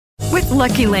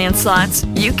Lucky Land Slots,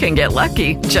 you can get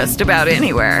lucky just about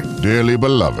anywhere. Dearly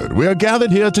beloved, we are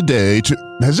gathered here today to...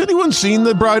 Has anyone seen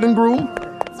the bride and groom?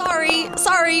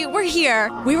 Sorry, we're here.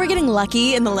 We were getting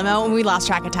lucky in the limo and we lost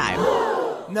track of time.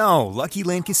 No, Lucky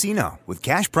Land Casino, with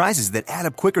cash prizes that add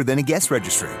up quicker than a guest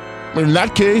registry. In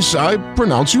that case, I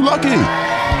pronounce you lucky.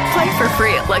 Play for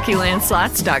free at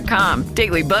LuckyLandSlots.com.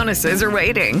 Daily bonuses are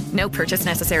waiting. No purchase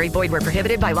necessary. Void where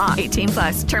prohibited by law.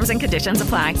 18+. Terms and conditions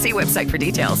apply. See website for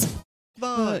details.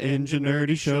 The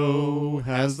Enginerdy Show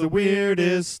has the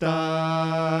weirdest style.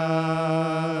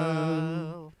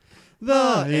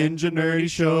 The Enginerdy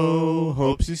Show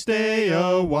hopes you stay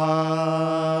a while.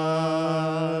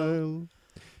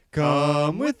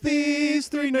 Come with these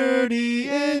three nerdy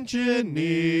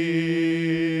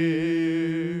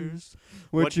engineers.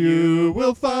 What you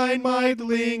will find might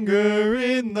linger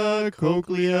in the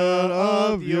cochlea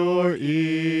of your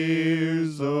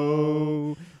ears.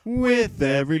 Oh, with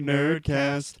every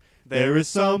nerdcast, there is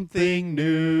something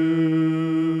new.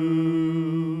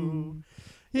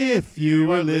 If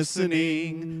you are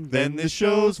listening, then this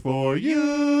show's for you.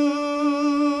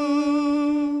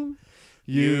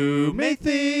 You may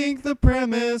think the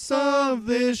premise of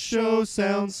this show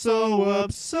sounds so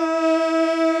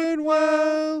absurd.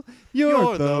 Well,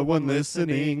 you're the one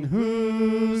listening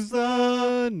who's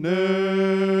the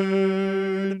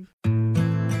nerd.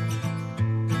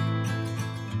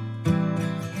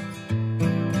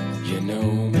 You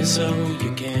know me so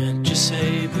you can't just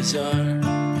say bizarre.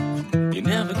 You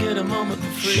never get a moment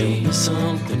for free. Show me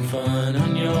something fun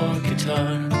on your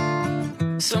guitar.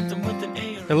 Something with an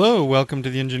A. Hello, welcome to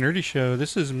the Enginerdy Show.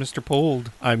 This is Mr.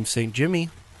 Pold. I'm St. Jimmy.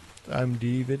 I'm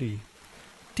D. Vitty.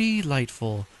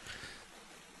 Delightful.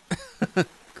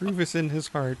 Groove is in his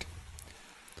heart.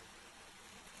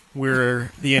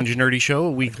 We're the Enginerdy Show,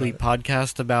 a weekly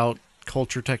podcast about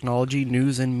culture, technology,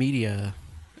 news, and media.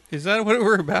 Is that what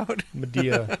we're about?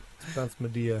 Medea. That's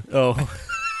Medea. Oh.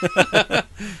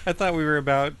 I thought we were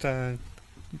about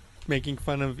making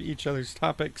fun of each other's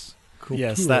topics. Cool.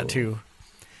 Yes, that too.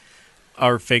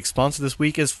 Our fake sponsor this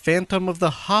week is Phantom of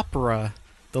the Opera,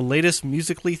 the latest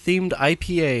musically themed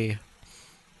IPA.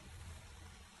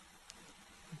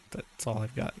 That's all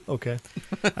I've got. Okay.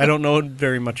 I don't know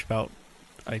very much about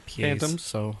IPAs. Phantoms?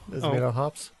 So Is it made of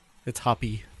hops? It's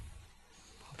hoppy.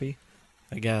 Hoppy?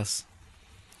 I guess.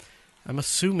 I'm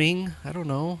assuming. I don't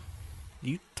know.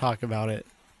 You talk about it.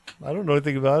 I don't know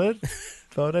anything about it.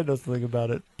 But I know something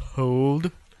about it. Pold.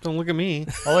 Don't look at me.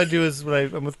 All I do is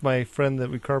when I'm with my friend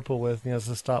that we carpool with, and he has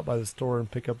to stop by the store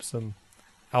and pick up some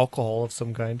alcohol of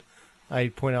some kind. I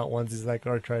point out ones. He's like,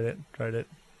 "Oh, tried it.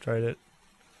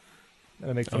 And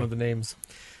I make fun of the names.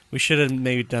 We should have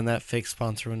maybe done that fake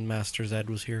sponsor when Master's Ed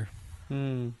was here.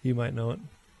 You might know it.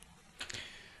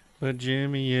 But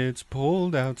Jimmy, it's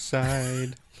pulled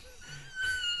outside.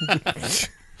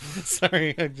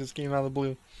 Sorry, I just came out of the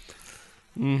blue.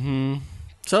 Mm-hmm.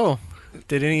 So,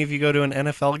 did any of you go to an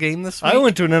NFL game this week? I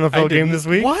went to an NFL game this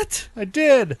week. What? I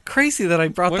did. Crazy that I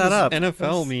brought that up. What does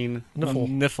NFL mean? Niffle.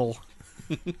 Niffle.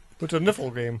 Went to a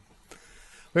Niffle game.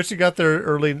 We actually got there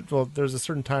early. Well, there's a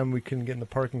certain time we couldn't get in the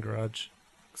parking garage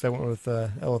because I went with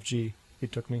LFG. He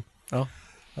took me. Oh.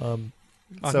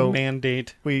 So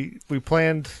mandate. We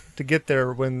planned to get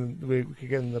there when we could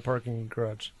get in the parking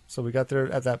garage. So we got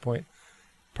there at that point,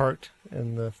 parked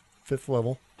in the 5th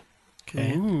level.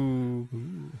 Okay. Ooh.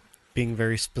 Being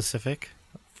very specific.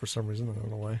 For some reason, I don't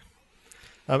know why.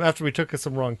 After we took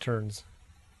some wrong turns.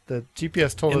 The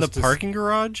GPS told us... In the parking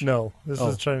garage? No, this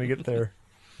is trying to get there.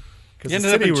 Because You the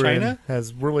ended up city in we're China? in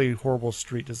has really horrible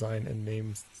street design and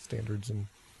name standards, and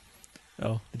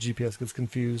the GPS gets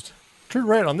confused. Turn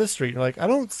right on this street. You're like, I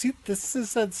don't see... This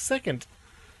is at 2nd.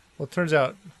 Well, it turns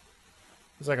out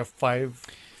it's like a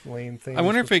 5-lane thing. I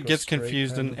wonder if it gets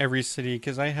confused in every city,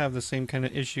 because I have the same kind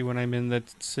of issue when I'm in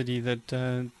that city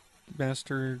that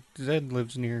Master Zed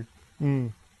lives near.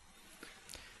 Or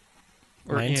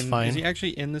Mine's fine. Is he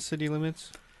actually in the city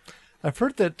limits? I've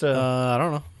heard that... I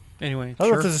don't know. Anyway, I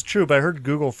don't know if this is true, but I heard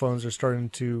Google phones are starting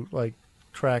to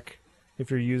track if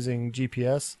you're using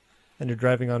GPS and you're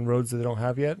driving on roads that they don't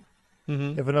have yet.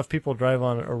 Mm-hmm. If enough people drive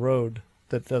on a road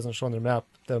that doesn't show on their map,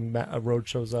 a road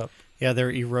shows up. Yeah,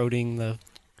 they're eroding the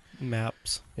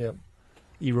maps. Yep.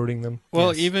 Eroding them. Well,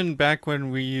 Yes. even back when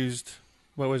we used,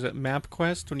 what was it,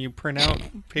 MapQuest, when you print out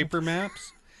paper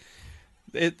maps,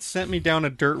 it sent me down a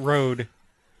dirt road.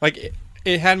 Like,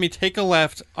 it had me take a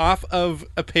left off of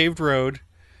a paved road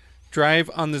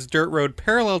drive on this dirt road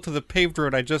parallel to the paved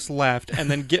road I just left, and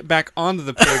then get back onto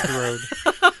the paved road.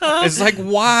 It's like,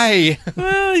 why?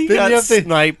 Well, you got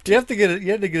sniped. You had to get a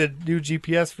new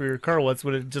GPS for your car once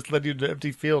when it just led you to an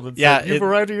empty field and Yeah, said, you've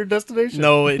arrived at your destination.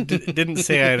 No, it didn't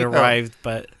say I'd arrived,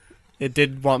 but it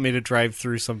did want me to drive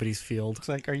through somebody's field. It's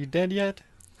like, are you dead yet?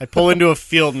 I pull into a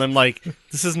field, and I'm like,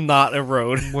 this is not a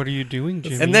road. What are you doing,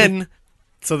 Jimmy? And then,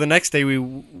 so the next day, we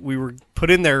were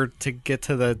put in there to get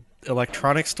to the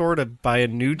electronics store to buy a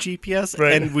new GPS,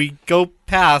 right. And we go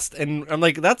past, and I'm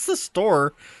like, that's the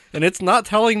store, and it's not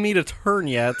telling me to turn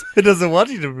yet. It doesn't want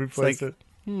you to replace it.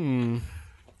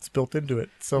 It's built into it.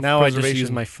 Now I just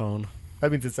use my phone.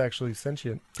 That means it's actually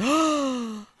sentient.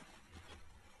 Has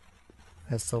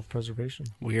self-preservation.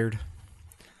 Weird.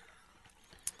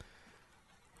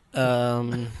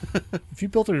 If you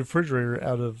built a refrigerator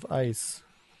out of ice,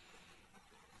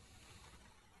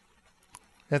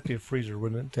 that'd be a freezer,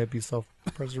 wouldn't it? That'd be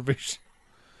self-preservation.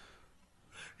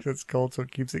 It's cold, so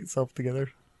it keeps itself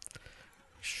together.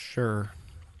 Sure.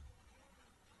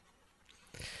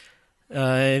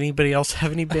 Anybody else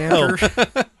have any banter?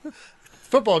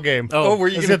 Football game. Oh, were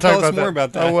you going to tell us more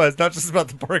about that? I was, not just about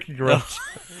the parking garage.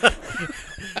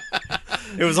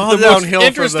 It was all the downhill. Most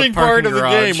interesting part of the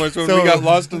game was when we got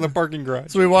lost in the parking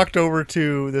garage. So we walked over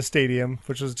to the stadium,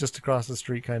 which was just across the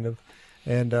street, kind of,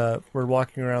 and we're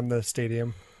walking around the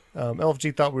stadium.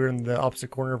 LFG thought we were in the opposite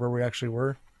corner of where we actually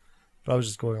were, but I was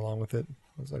just going along with it.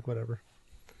 I was like, whatever.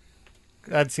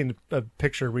 I'd seen a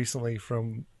picture recently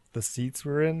from the seats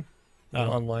we were in,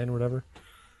 online or whatever,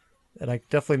 and I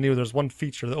definitely knew there's one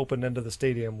feature. The open end of the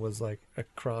stadium was like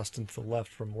across and to the left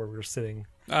from where we were sitting,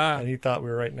 and he thought we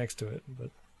were right next to it.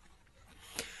 But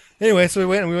anyway, so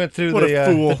we went through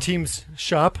the team's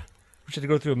shop, which had to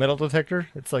go through a metal detector.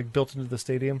 It's like built into the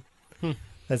stadium.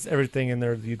 That's everything in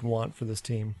there that you'd want for this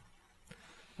team.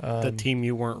 The team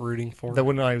you weren't rooting for? The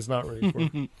one I was not rooting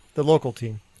for. The local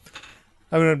team.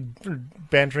 I mean, I'm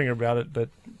bantering about it, but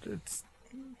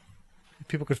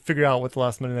people could figure out what the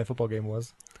last Monday Night Football game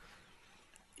was.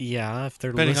 Yeah, if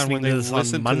they're Depending listening on when to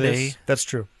this on Monday. That's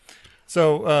true.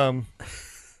 So,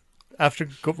 after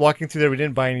walking through there, we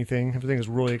didn't buy anything. Everything is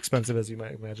really expensive, as you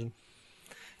might imagine.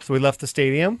 So we left the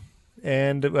stadium,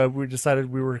 and we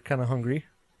decided we were kind of hungry.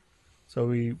 So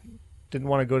we didn't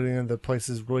want to go to any of the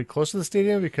places really close to the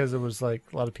stadium because there was like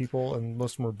a lot of people, and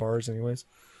most of them were bars anyways.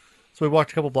 So we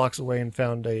walked a couple blocks away and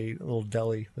found a little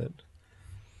deli that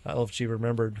LFG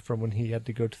remembered from when he had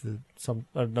to go to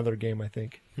another game, I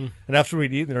think. And after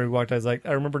we'd eaten there, we walked. I was like,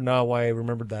 I remember now why I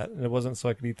remembered that, and it wasn't so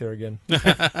I could eat there again.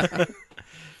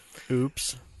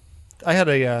 Oops. I had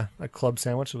a club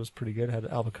sandwich. It was pretty good. It had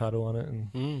avocado on it,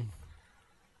 and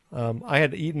I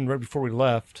had eaten right before we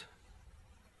left.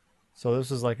 So this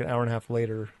was like an hour and a half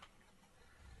later.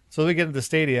 So we get to the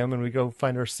stadium and we go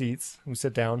find our seats. And we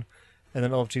sit down, and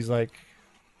then LFG's like, "Do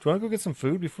you want to go get some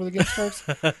food before the game starts?"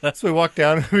 So we walk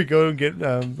down and we go and get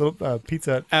little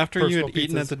pizza. After you had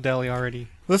eaten at the deli already.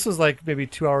 This was like maybe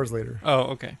 2 hours later. Oh,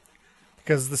 okay.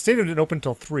 Because the stadium didn't open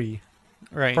until 3.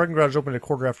 Right. Parking garage opened at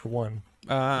 1:15.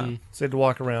 So they had to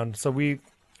walk around. So we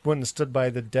went and stood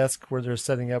by the desk where they're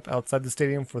setting up outside the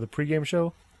stadium for the pregame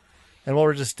show. And while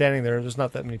we're just standing there, there's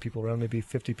not that many people around, maybe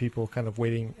 50 people kind of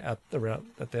waiting around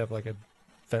that they have like a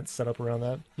fence set up around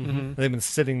that. And they've been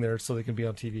sitting there so they can be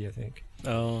on TV, I think.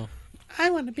 Oh.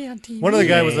 I want to be on TV. One of the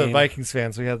guys was a Vikings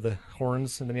fan, so he had the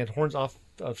horns, and then he had horns off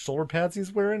of shoulder pads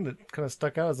he's wearing that kind of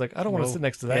stuck out. I was like, I don't want to sit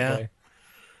next to that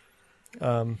guy.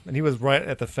 And he was right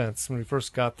at the fence. When we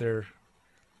first got there,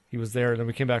 he was there, and then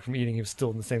we came back from eating. He was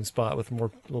still in the same spot with a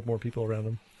little more people around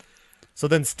him. So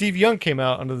then Steve Young came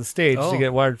out onto the stage to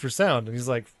get wired for sound, and he's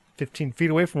like 15 feet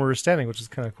away from where we were standing, which is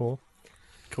kind of cool.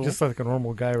 Cool. Just like a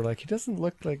normal guy. We're like, he doesn't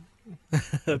look like...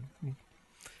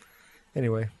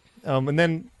 Anyway. And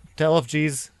then to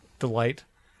LFG's delight,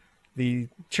 the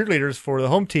cheerleaders for the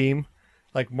home team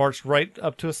like marched right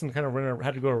up to us and kind of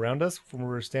had to go around us from where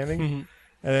we were standing, and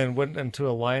then went into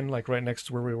a line like right next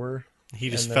to where we were. He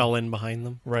just fell in behind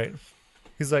them. Right.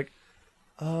 He's like,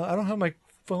 I don't have my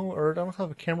phone, or I don't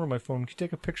have a camera on my phone. Can you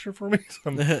take a picture for me?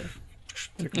 So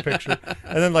took a picture.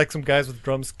 And then like some guys with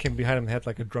drums came behind him and had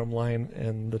like a drum line,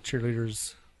 and the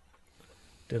cheerleaders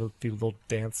did a few little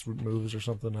dance moves or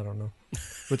something. I don't know.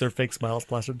 With their fake smiles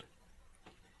plastered.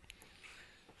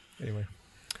 Anyway.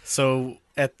 So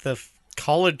at the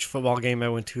college football game I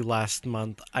went to last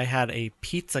month, I had a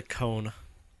pizza cone.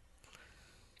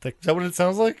 Is that what it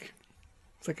sounds like?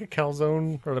 It's like a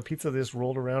calzone or a pizza that just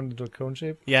rolled around into a cone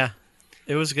shape? Yeah.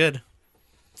 It was good.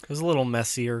 It was a little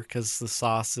messier because the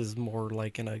sauce is more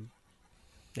like in a...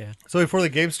 Yeah. So before the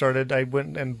game started, I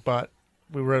went and bought...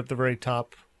 We were at the very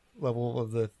top level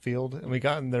of the field, and we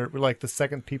got in there. We're like the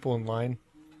second people in line.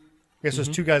 I guess there's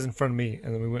two guys in front of me,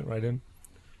 and then we went right in.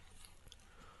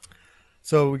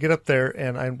 So we get up there,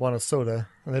 and I want a soda,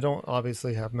 and they don't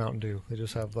obviously have Mountain Dew. They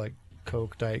just have like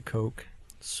Coke, Diet Coke,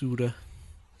 Soda.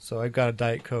 So I got a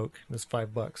Diet Coke. It's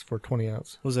 $5 for 20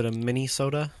 ounce. Was it a mini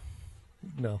soda?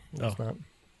 No, it's not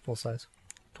full size,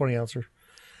 20 ouncer.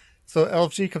 So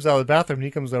LFG comes out of the bathroom, and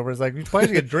he comes over. He's like, "Why did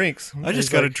you get drinks?" I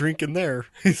just got a drink in there.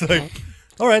 He's like,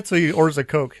 "All right." So he orders a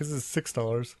Coke. His is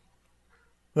 $6.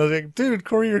 And I was like, "Dude,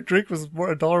 Corey, your drink was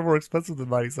 $1 more expensive than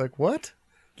mine." He's like, "What?"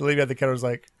 The lady at the counter was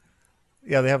like,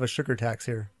 "Yeah, they have a sugar tax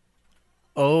here."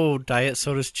 Oh, diet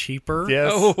soda's cheaper?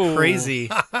 Yes. Oh, crazy.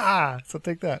 So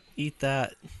take that. Eat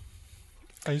that.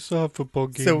 I saw a football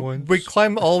game So once. we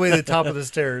climb all the way to the top of the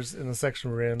stairs in the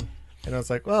section we're in. And I was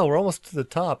like, well, we're almost to the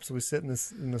top. So we sit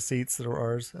in the seats that are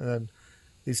ours. And then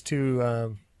these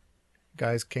two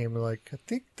guys came and like, I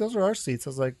think those are our seats.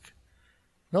 I was like,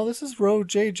 no, this is row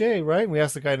JJ, right? And we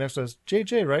asked the guy next to us,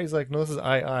 JJ, right? He's like, no, this is II.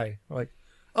 I'm like,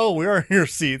 oh, we are in your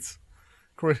seats.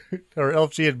 Or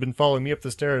LFG had been following me up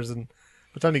the stairs. And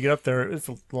by the time you get up there, it's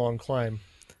a long climb.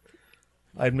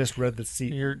 I misread the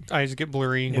seat. Your eyes get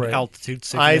blurry. Right. Altitude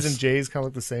sickness. I's and J's kind of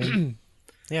look the same.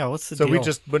 Yeah, what's the So deal? we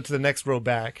just went to the next row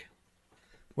back,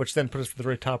 which then put us to the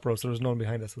very top row, so there was no one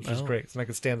behind us, which was great. So I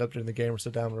could stand up during the game or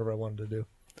sit down, whatever I wanted to do.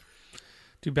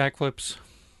 Do backflips.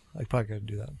 I probably could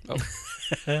do that.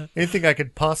 Oh. Anything I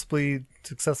could possibly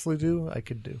successfully do, I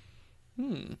could do.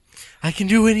 I can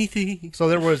do anything. So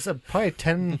there was probably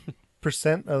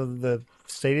 10% of the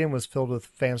stadium was filled with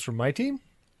fans from my team.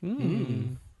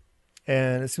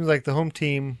 And it seems like the home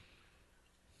team,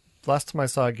 last time I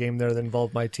saw a game there that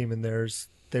involved my team and theirs,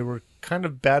 they were kind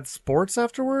of bad sports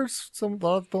afterwards, a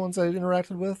lot of the ones I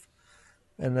interacted with.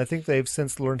 And I think they've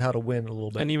since learned how to win a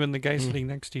little bit. And even the guy sitting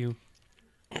next to you.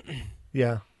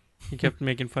 Yeah, He kept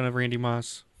making fun of Randy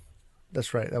Moss.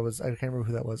 that's right. I can't remember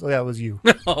who that was. Oh, yeah, it was you.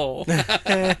 Oh.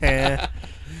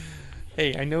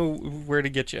 Hey, I know where to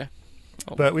get you.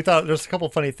 But we thought there's a couple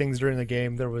funny things during the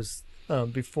game. There was,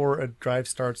 before a drive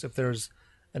starts, if there's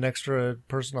an extra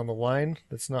person on the line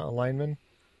that's not a lineman,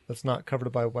 that's not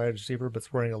covered by a wide receiver,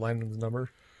 but's wearing a lineman's number,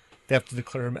 they have to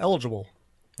declare him eligible.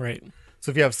 Right.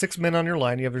 So if you have 6 men on your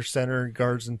line, you have your center,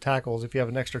 guards, and tackles. If you have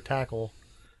an extra tackle,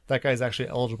 that guy's actually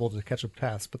eligible to catch a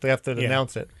pass, but they have to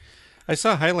announce it. I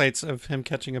saw highlights of him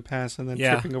catching a pass and then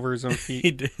tripping over his own feet.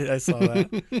 He did. I saw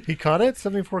that. He caught it?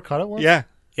 74 caught it once? Yeah.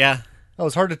 Yeah. That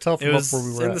was hard to tell It from was up where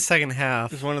we were in at. the second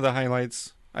half. It was one of the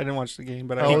highlights. I didn't watch the game,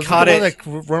 but Oh, I was caught the it.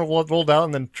 one that rolled out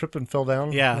and then tripped and fell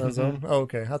down? Yeah. In the zone? Oh,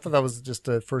 okay. I thought that was just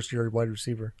a first-year wide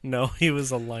receiver. No, he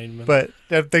was a lineman. But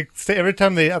every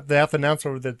time they have to announce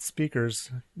over the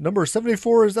speakers, number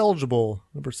 74 is eligible.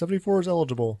 Number 74 is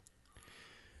eligible.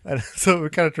 And so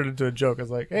it kind of turned into a joke. I was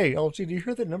like, hey, LG, do you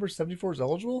hear that number 74 is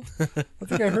eligible? I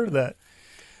think I heard that.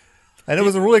 And it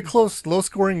was a really close,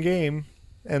 low-scoring game.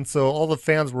 And so all the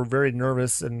fans were very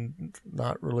nervous and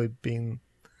not really being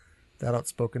that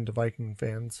outspoken to Viking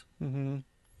fans. Mm-hmm.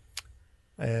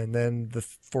 And then the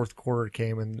fourth quarter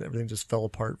came and everything just fell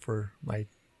apart for my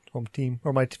home team,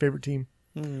 or my favorite team.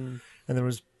 And there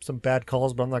was some bad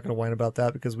calls, but I'm not going to whine about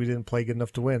that because we didn't play good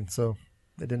enough to win. So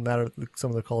it didn't matter.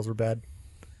 Some of the calls were bad.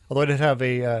 Although I did have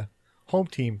a home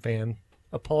team fan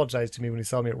apologize to me when he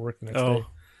saw me at work the next day.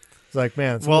 It's like,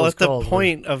 man, well, at the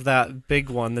point of that big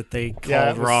one that they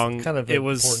called wrong, kind of it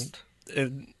was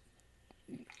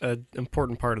an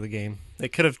important part of the game.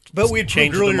 It could have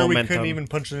changed the momentum. We couldn't even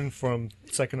punch it in from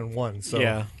 2nd and 1. So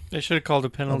yeah, they should have called a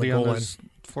penalty on goal those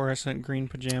fluorescent green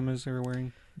pajamas they were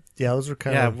wearing. Yeah, those were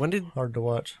kind of when did hard to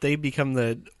watch. They become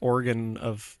the organ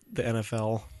of the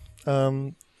NFL.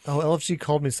 LFG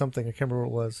called me something. I can't remember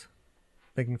what it was.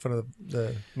 Making fun of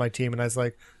my team, and I was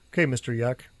like, okay, Mr.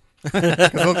 Yuck.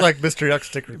 It looked like Mr. Yuck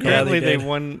sticker. Apparently they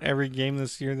won every game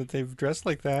this year that they've dressed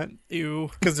like that. Ew.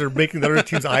 Because they're making the other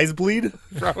team's eyes bleed?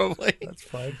 Probably. That's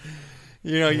fine.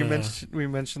 You know, we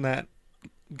mentioned that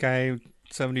guy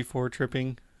 74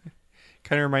 tripping.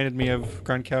 Kind of reminded me of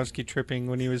Gronkowski tripping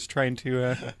when he was trying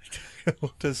to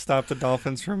stop the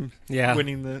Dolphins from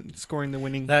scoring the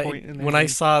winning point. When I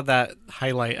saw that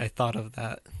highlight, I thought of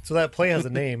that. So that play has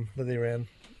a name that they ran.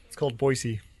 It's called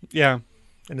Boise. Yeah.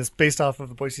 And it's based off of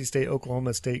the Boise State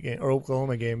Oklahoma game, or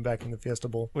Oklahoma game back in the Fiesta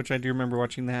Bowl. Which I do remember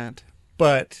watching that.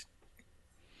 But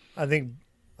I think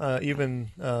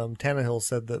even Tannehill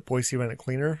said that Boise ran it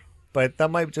cleaner. But that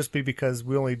might just be because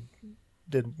we only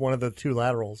did one of the two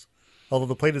laterals. Although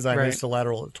the play design is to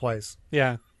lateral it twice.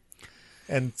 Yeah.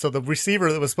 And so the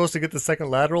receiver that was supposed to get the second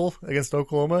lateral against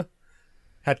Oklahoma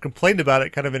had complained about it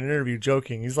kind of in an interview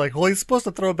joking. He's like, well, he's supposed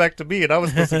to throw it back to me, and I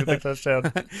was supposed to get the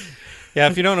touchdown. Yeah,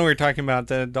 if you don't know what we're talking about,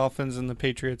 the Dolphins and the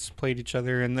Patriots played each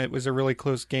other, and it was a really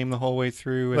close game the whole way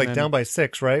through. And Like then, down by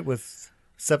 6, right? With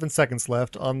 7 seconds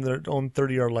left on their own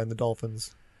 30-yard line, the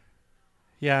Dolphins.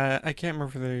 Yeah, I can't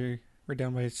remember if they were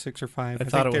down by 6 or 5. I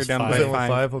thought think it was they were down 5. Was by it only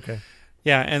 5. 5? Okay.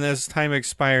 Yeah, and as time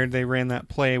expired, they ran that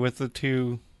play with the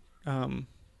two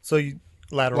So you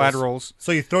laterals.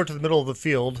 So you throw it to the middle of the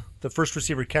field. The first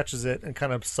receiver catches it and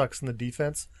kind of sucks in the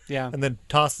defense. Yeah. And then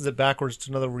tosses it backwards to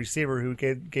another receiver who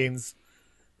gains,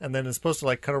 and then is supposed to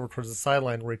like cut over towards the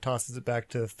sideline where he tosses it back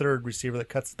to the third receiver that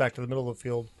cuts it back to the middle of the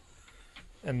field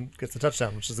and gets the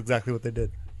touchdown, which is exactly what they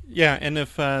did. Yeah, and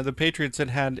if the Patriots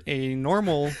had a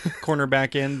normal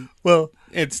cornerback in, Well,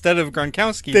 instead of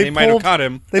Gronkowski, they might have caught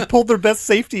him. They pulled their best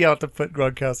safety out to put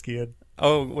Gronkowski in.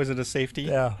 Oh, was it a safety?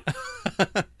 Yeah.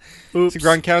 Oops. So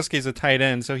Gronkowski's a tight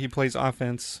end, so he plays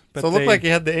offense. But So it looked like he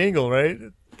had the angle, right?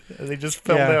 And they just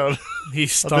fell down. He on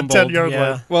stumbled. the 10-yard yeah.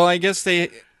 line. Well, I guess they,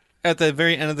 at the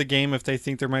very end of the game, if they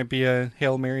think there might be a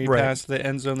Hail Mary Right. pass to the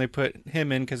end zone, they put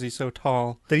him in because he's so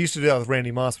tall. They used to do that with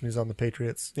Randy Moss when he was on the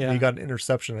Patriots. Yeah. And he got an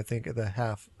interception, I think, at the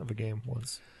half of a game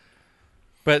once.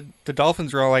 But the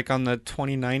Dolphins were all like on the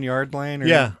 29-yard line or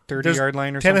Yeah. 30-yard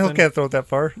line or Tannehill something. can't throw it that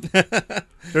far.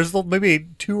 There's maybe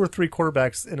 2 or 3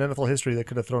 quarterbacks in NFL history that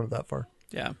could have thrown it that far.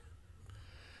 Yeah.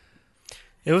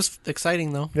 It was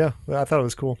exciting, though. Yeah, I thought it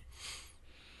was cool.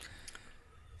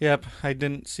 Yep, I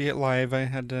didn't see it live. I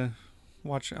had to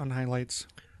watch it on highlights,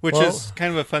 which Well- is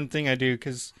kind of a fun thing I do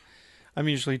because I'm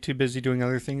usually too busy doing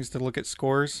other things to look at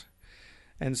scores.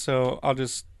 And so I'll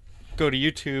just go to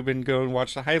YouTube and go and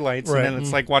watch the highlights. Right. And then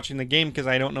it's like watching the game because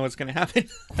I don't know what's going to happen.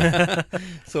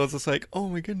 So it's just like, oh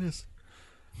my goodness.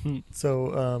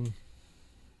 So,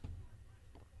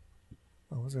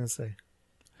 what was I going to say?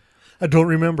 I don't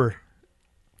remember.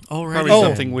 Oh, right. Probably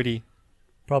something witty.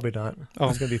 Probably not. Oh.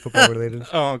 It's going to be football related.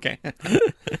 Oh, okay.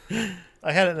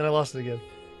 I had it and then I lost it again.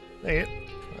 Dang it.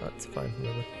 Oh, that's fine.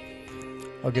 Whatever.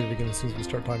 I'll get it again as soon as we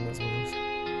start talking about some of those.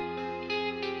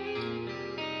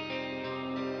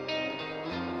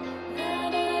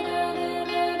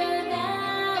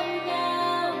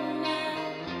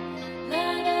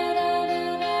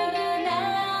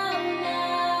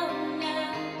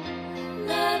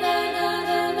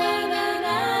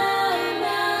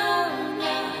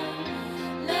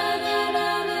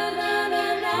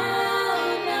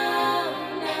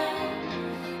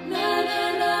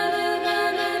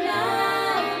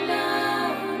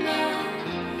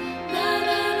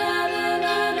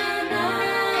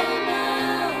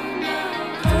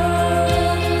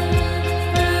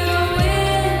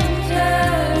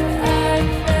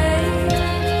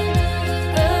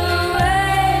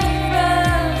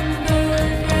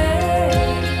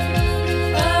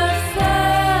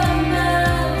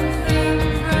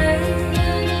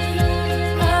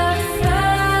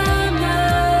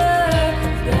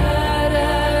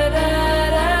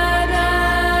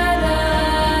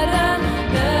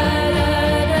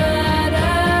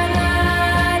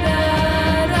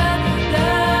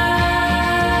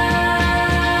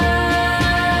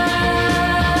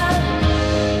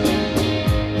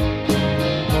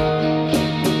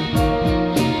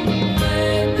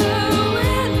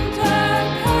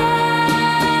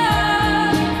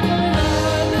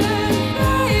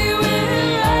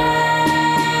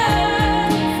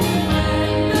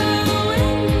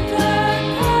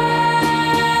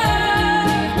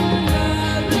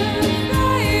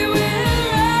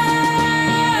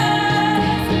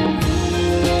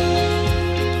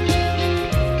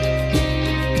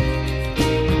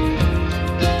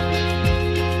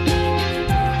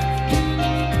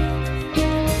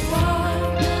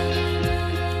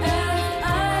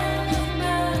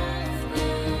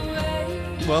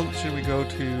 Well, should we go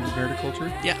to Verticulture?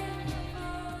 Yeah.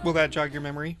 Will that jog your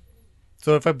memory?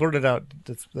 So if I blurt it out,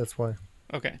 that's why.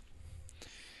 Okay.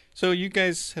 So you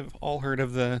guys have all heard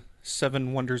of the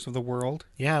 7 Wonders of the World.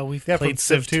 Yeah, we've Yeah, from played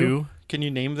Civ Civ 2. 2. Can you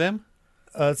name them?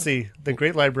 Let's see. The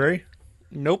Great Library,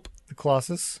 Nope. the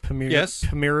Colossus, Yes.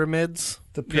 Pyramids.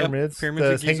 the pyramids, Pyramids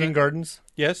the of Giza. Hanging Gardens,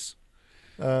 Yes.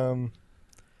 the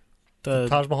The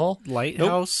Taj Mahal.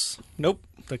 Lighthouse. Nope.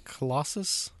 The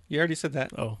Colossus. You already said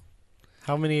that. Oh.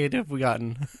 How many have we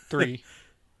gotten? 3.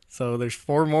 So there's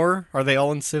 4 more. Are they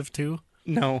all in Civ 2?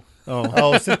 No. Oh.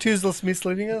 Oh, Civ 2 is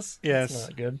misleading us? Yes. That's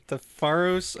not good. The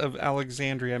Pharos of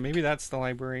Alexandria. Maybe that's the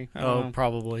library. I don't know.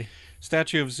 Probably.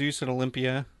 Statue of Zeus at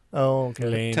Olympia. Oh, okay.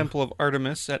 Lame. Temple of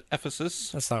Artemis at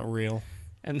Ephesus. That's not real.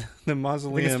 And the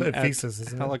mausoleum at at Ephesus,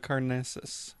 isn't it?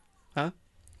 Halicarnassus. Huh?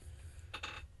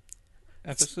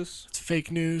 Ephesus? It's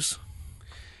fake news.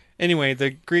 Anyway,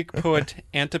 the Greek poet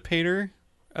Antipater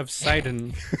of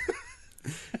Sidon.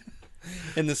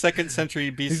 In the 2nd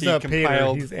century BC, He's not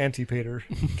Pater, he's anti-Pater.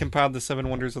 compiled the 7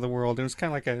 wonders of the world. It was kind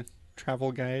of like a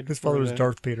travel guide. His father was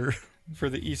Darth Pater. For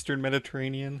the Eastern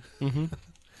Mediterranean.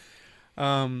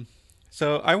 Mm-hmm.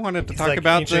 So I wanted to He's talk like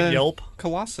about ancient the Yelp.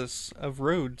 Colossus of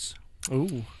Rhodes.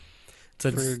 Ooh.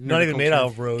 For Not even made out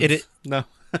of Rhodes. No.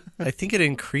 I think it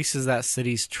increases that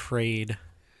city's trade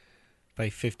by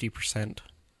 50%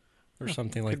 or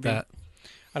something like that.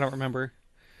 I don't remember.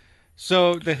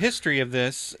 So the history of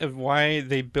this, of why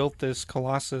they built this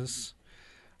Colossus,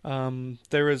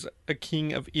 there was a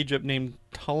king of Egypt named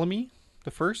Ptolemy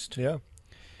the First. Yeah.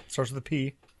 Starts with a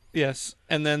P. Yes.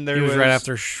 And then there He was was right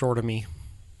after Shortamy.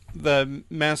 the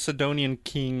Macedonian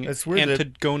king It's weird that-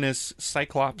 Antigonus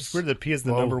Cyclops. It's weird that P is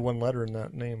the number 1 letter in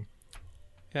that name.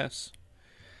 Yes.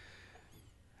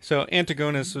 So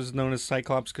Antigonus was known as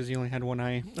Cyclops because he only had one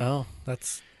eye. Oh,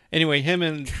 that's... Anyway, him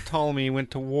and Ptolemy went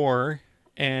to war,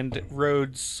 and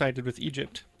Rhodes sided with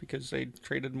Egypt because they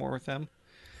traded more with them.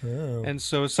 Oh. And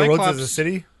so So Cyclops... Rhodes is a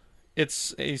city?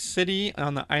 It's a city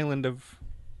on the island of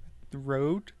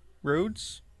Rhodes?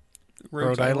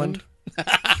 Rhode Island?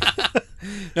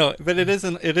 No, but it is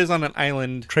on an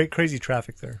island. Crazy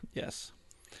traffic there. Yes.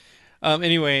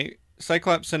 Anyway,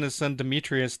 Cyclops sent his son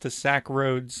Demetrius to sack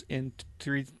Rhodes in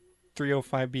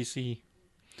 305 BC.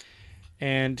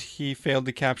 And he failed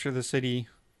to capture the city,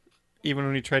 even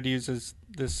when he tried to use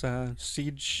this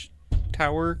siege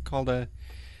tower called a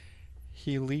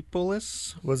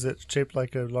Heliopolis. Was it shaped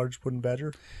like a large wooden badger?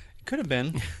 It could have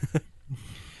been.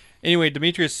 Anyway,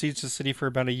 Demetrius sieged the city for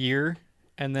about a year,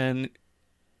 and then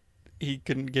he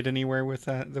couldn't get anywhere with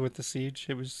the siege.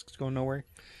 It was going nowhere.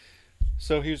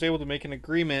 So he was able to make an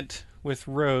agreement with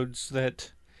Rhodes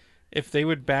that if they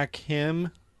would back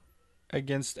him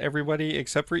against everybody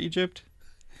except for Egypt,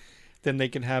 then they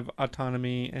could have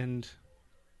autonomy and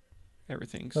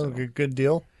everything. Oh, So good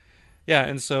deal. yeah,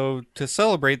 and so to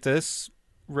celebrate this,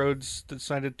 Rhodes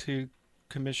decided to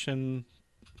commission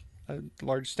a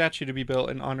large statue to be built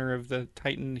in honor of the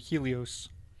Titan Helios.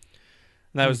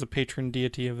 And that was the patron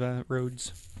deity of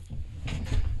Rhodes.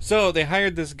 So they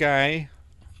hired this guy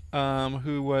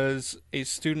who was a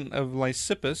student of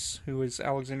Lysippus, who was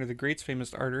Alexander the Great's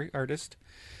famous artist.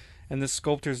 And this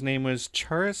sculptor's name was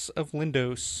Charis of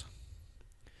Lindos.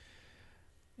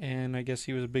 And I guess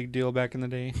he was a big deal back in the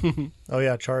day. Oh,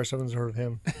 yeah, Charis. Everyone's heard of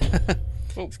him.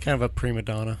 It's kind of a prima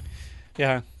donna.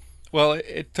 Yeah. Well,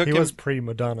 it took He him... was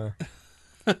pre-Madonna.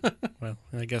 Well,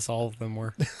 I guess all of them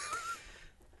were.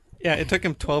 Yeah, it took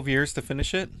him 12 years to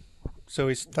finish it.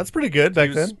 So That's pretty good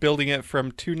back he was then. building it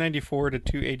from 294 to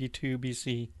 282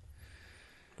 BC.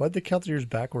 Why'd they count the years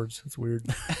backwards? It's weird.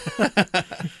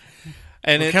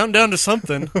 And We're counting down to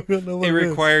something. I don't know what it it is.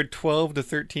 required 12 to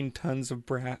 13 tons of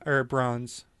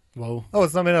bronze. Whoa. Oh,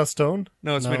 it's not made out of stone?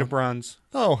 No, it's No. made of bronze.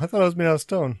 Oh, I thought it was made out of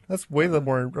stone. That's way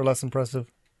more or less impressive.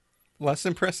 Less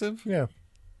impressive? Yeah.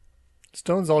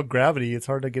 Stone's all gravity. It's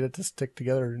hard to get it to stick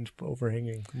together and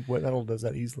overhanging. Wet metal does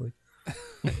that easily.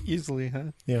 Easily,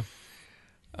 huh? Yeah.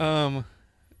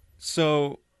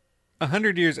 So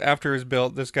 100 years after it was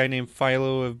built, this guy named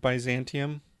Philo of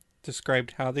Byzantium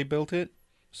described how they built it.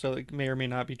 So it may or may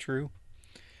not be true.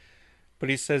 But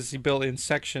he says he built in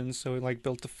sections. So he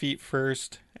built the feet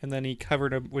first, and then he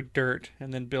covered it with dirt,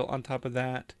 and then built on top of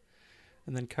that,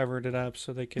 and then covered it up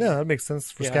so they could... Yeah, that makes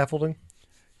sense for Yeah. scaffolding.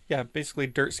 Yeah, basically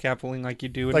dirt scaffolding like you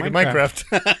do in Like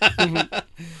Minecraft. in Minecraft.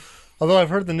 Although I've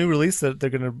heard the new release that they're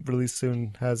going to release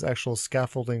soon has actual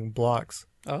scaffolding blocks.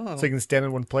 Oh. So you can stand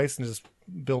in one place and just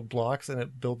build blocks, and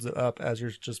it builds it up as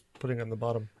you're just putting it on the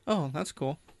bottom. Oh, that's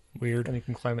cool. Weird. And you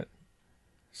can climb it.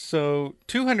 So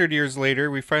 200 years later,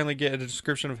 we finally get a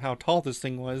description of how tall this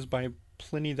thing was by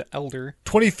Pliny the Elder.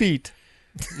 20 feet.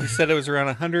 He said it was around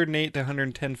 108 to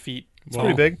 110 feet. It's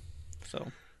pretty big.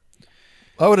 So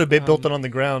I would have built it on the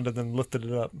ground and then lifted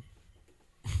it up.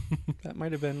 that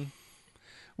might have been...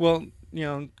 Well,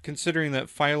 considering that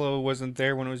Philo wasn't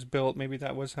there when it was built, maybe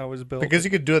that was how it was built. Because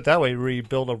you could do it that way, where you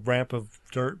build a ramp of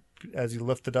dirt as you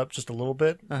lift it up just a little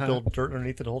bit, Uh-huh. build dirt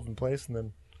underneath it to hold it in place, and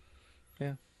then...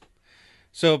 Yeah.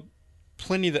 So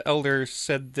Pliny the Elder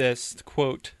said this,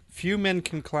 quote, "Few men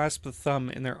can clasp the thumb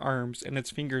in their arms, and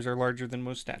its fingers are larger than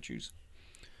most statues."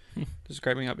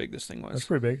 Describing how big this thing was. That's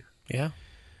pretty big. Yeah.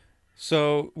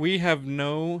 So we have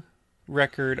no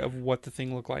record of what the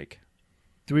thing looked like.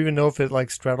 Do we even know if it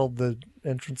straddled the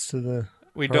entrance to the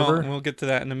We harbor? don't. And we'll get to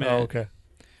that in a minute. Oh, okay.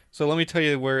 So let me tell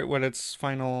you what its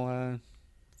final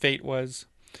fate was.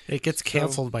 It gets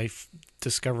canceled by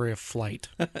discovery of flight.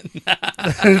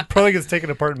 It probably gets taken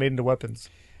apart and made into weapons.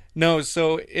 No,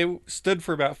 so it stood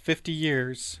for about 50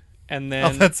 years, And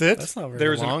then that's it? That's not very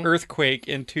there was long. an earthquake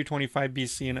in 225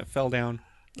 BC and it fell down.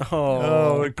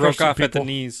 Oh, It broke crushed some off at the people.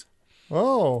 knees.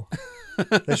 Oh.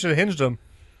 They should have hinged them.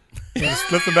 Just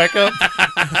split them back up.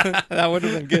 That would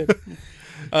have been good.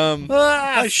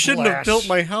 I shouldn't have built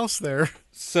my house there.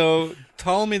 So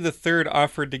Ptolemy III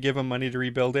offered to give him money to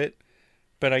rebuild it,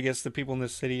 but I guess the people in the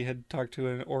city had talked to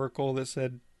an oracle that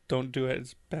said, "Don't do it;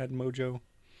 it's bad mojo."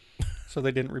 So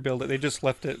they didn't rebuild it. They just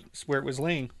left it where it was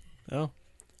laying. Oh,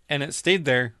 and it stayed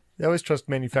there. I always trust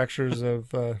manufacturers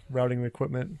of routing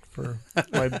equipment for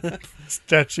my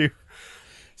statue.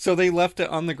 So they left it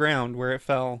on the ground where it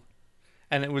fell,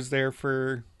 and it was there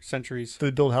for centuries. Did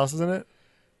they build houses in it?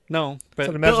 No, but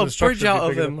So imagine build the a structure bridge out would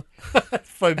of be big him. enough.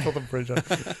 Fine, build a bridge out.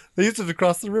 They used it to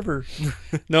cross the river.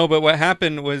 no. But what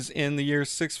happened was in the year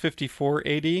 654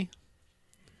 AD.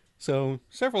 So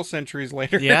several centuries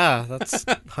later. Yeah, that's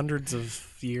hundreds of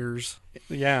years.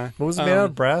 Yeah. What was it made out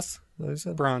of? Brass? Is that what you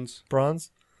said? Bronze.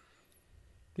 Bronze?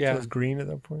 Yeah. So it was green at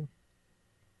that point?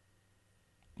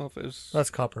 Well, if it was That's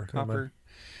copper. Never copper.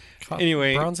 mind.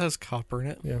 Anyway, bronze has copper in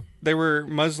it. Yeah. They were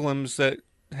Muslims that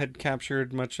had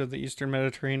captured much of the Eastern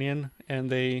Mediterranean, and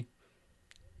they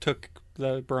took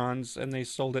the bronze and they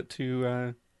sold it to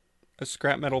a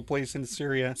scrap metal place in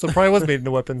Syria. So it probably was made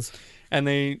into weapons. And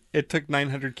it took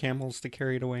 900 camels to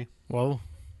carry it away. Whoa.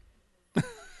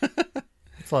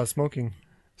 That's a lot of smoking.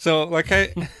 So like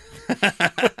I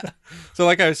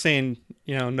was saying,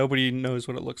 nobody knows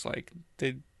what it looks like.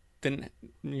 They didn't,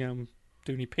 do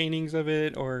any paintings of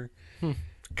it or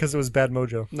Because it was bad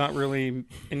mojo. not really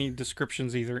any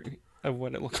descriptions either of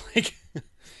what it looked like.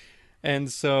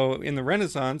 And so in the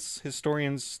Renaissance,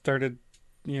 historians started,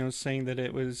 saying that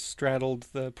it was straddled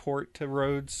the port to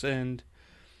Rhodes and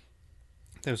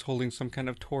it was holding some kind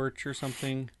of torch or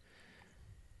something.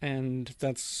 And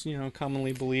that's,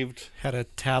 commonly believed. Had a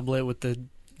tablet with the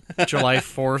July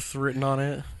 4th written on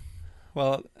it.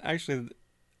 Well, actually,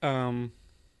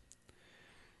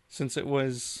 since it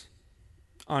was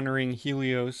honoring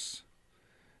Helios,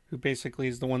 who basically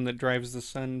is the one that drives the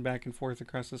sun back and forth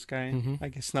across the sky. Mm-hmm. I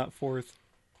guess not forth.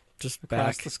 Just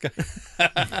Across back. the sky.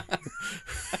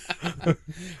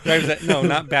 Drives that? No,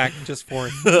 not back, just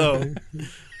forth. Oh.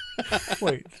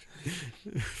 Wait.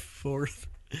 Fourth.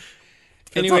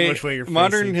 Depends on Anyway, which way you're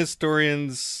modern facing.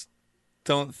 historians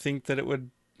don't think that it would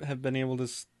have been able to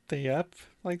stay up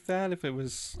like that if it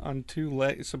was on two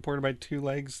legs, supported by two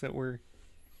legs that were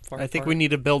far I think apart. we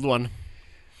need to build one.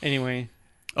 Anyway,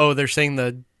 Oh, they're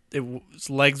saying its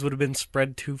legs would have been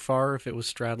spread too far if it was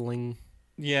straddling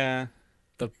yeah.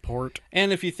 the port.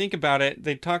 And if you think about it,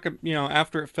 they talk,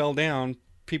 after it fell down,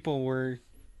 people were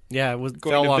Yeah, it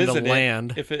going fell to onto visit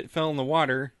land. it. If it fell in the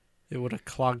water, It would have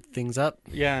clogged things up.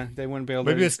 yeah, they wouldn't be able to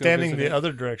Maybe it's go standing visit the it.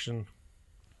 other direction.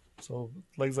 So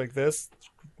legs like this,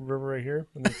 river right here,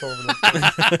 and then fell over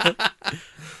the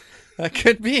That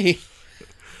could be.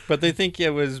 But they think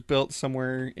it was built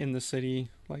somewhere in the city,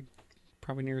 like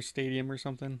probably near a stadium or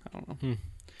something. I don't know.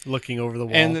 Looking over the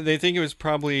wall. And they think it was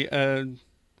probably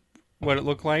what it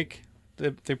looked like.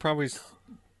 It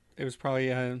was probably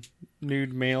a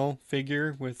nude male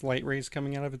figure with light rays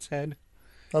coming out of its head.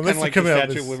 Unless Kind of like they're the coming out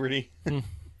of Statue of this- Liberty.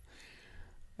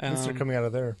 unless they're coming out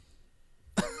of there.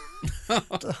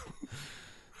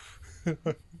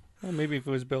 Well, maybe if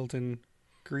it was built in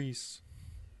Greece.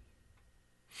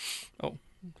 Oh.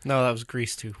 No, that was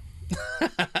Greece too.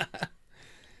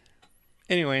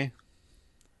 Anyway.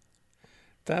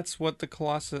 That's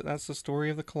the story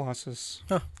of the Colossus.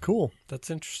 Huh, Cool. that's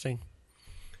interesting.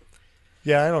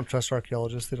 Yeah, I don't trust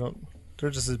archaeologists. They're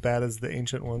just as bad as the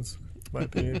ancient ones, in my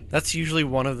opinion. That's usually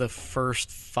one of the first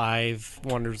 5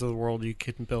 wonders of the world you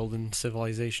can build in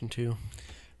civilization too.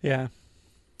 Yeah.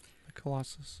 The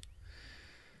Colossus.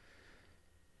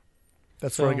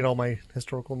 That's where I get all my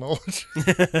historical knowledge.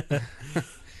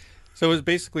 So it was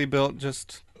basically built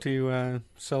just to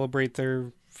celebrate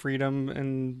their freedom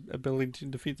and ability to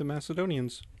defeat the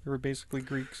Macedonians. They were basically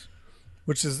Greeks.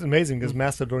 Which is amazing because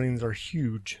Macedonians are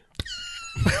huge.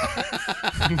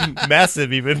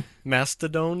 Massive, even.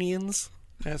 Macedonians?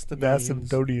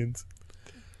 Macedonians.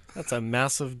 That's a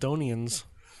massive Donians.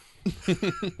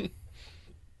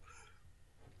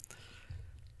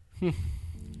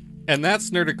 And that's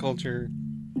nerdiculture.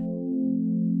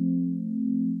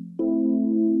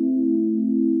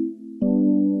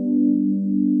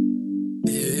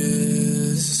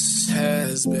 This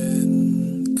has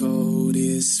been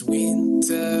coldest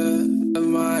winter of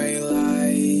my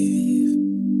life.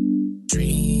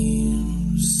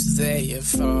 Dreams, they have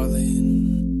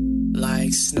fallen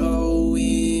like snow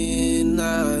in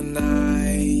the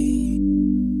night.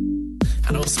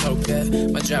 I don't smoke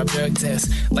that, my drop drug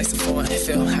tests. Like some foreign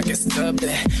film, I guess it's up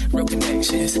there. Real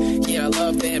connections, yeah, I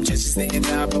love them. Just staying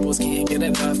job bubbles, can't get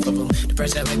enough of them.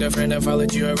 Depression like a friend that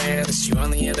followed you around. It's you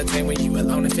only entertain when you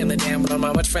alone and feeling down. But I'm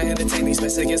not much for entertaining,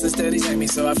 especially against the studies at me.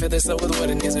 So I feel this up with what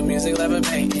it is in music, love and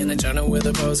pain. In a journal with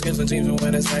a post, cause even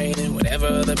when it's raining. Whatever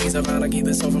other piece I found, I keep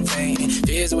the soul from fading.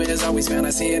 Fears where it's always found,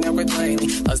 I see it now quite plainly.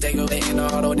 Lost they go in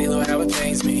the auto dealer, how it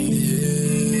pains me.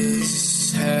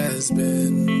 This has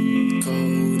been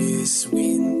coldest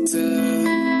winter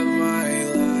of my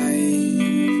life.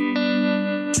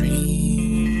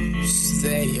 Dreams,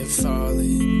 they have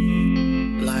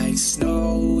fallen like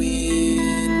snow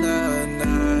in the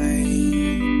night.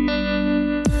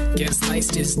 Guess life's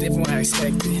just different what I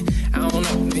expected. I don't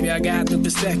know, maybe I got new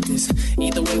perspectives.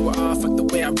 Either way, we're all fucked the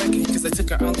way I reckon. Cause I took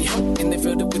her only hope and they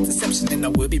filled it with deception. And I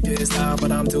would be pissed off,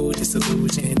 but I'm too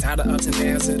disillusioned. Tired of ups and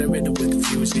downs that are riddled with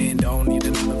confusion. Don't need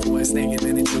another voice negative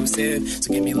and intrusive.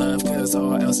 So give me love, cause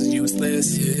all else is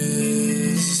useless.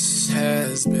 This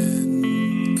has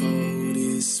been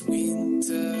coldest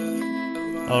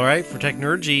winter. All right, for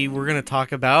Technergy, we're going to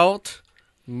talk about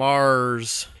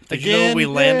Mars. Did you know Again? we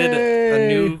landed a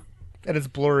new... And it's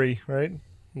blurry, right?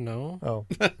 No. Oh.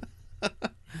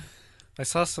 I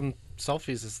saw some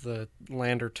selfies as the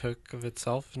lander took of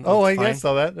itself. And Oh, it's I fine.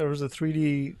 saw that. There was a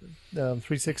 3D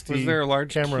 360 Was there a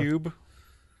large camera. cube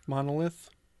monolith?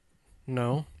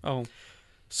 No. Oh.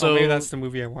 So Maybe that's the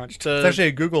movie I watched. It's actually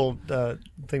a Google thing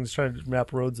that's trying to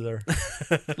map roads there.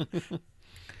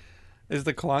 Is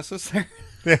the Colossus there?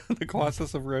 Yeah. The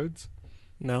Colossus of Rhodes?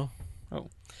 No. Oh.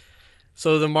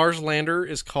 So the Mars lander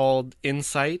is called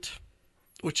InSight,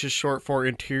 which is short for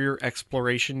Interior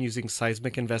Exploration using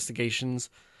Seismic Investigations,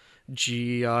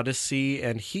 Geodesy,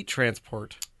 and Heat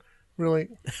Transport. Really?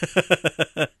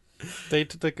 They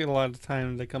took a lot of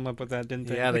time to come up with that, didn't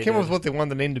they? Yeah, They came up with what they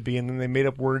wanted the name to be, and then they made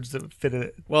up words that fit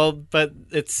it. Well, but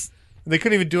it's... They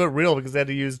couldn't even do it real because they had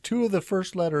to use two of the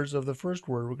first letters of the first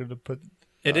word. We're going to put...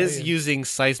 It is using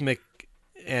seismic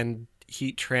and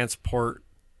heat transport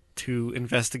to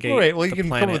investigate All right, well, you the can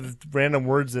planet. come up with random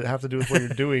words that have to do with what you're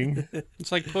doing.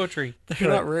 It's like poetry. They're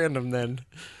not random then.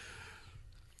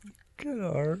 Good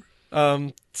are.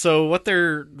 So what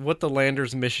the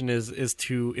lander's mission is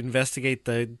to investigate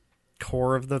the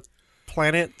core of the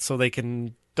planet so they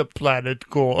can The planet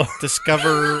core.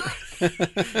 discover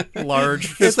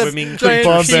large It's a swimming giant creatures.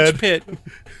 bomb bed. pit.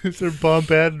 Is there bomb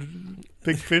bad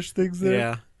big fish things there?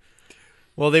 Yeah.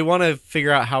 Well, they want to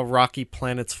figure out how rocky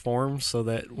planets form so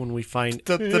that when we find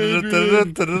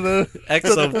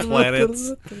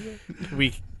exoplanets,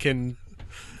 we can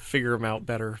figure them out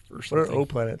better or What something. are O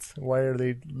planets? Why are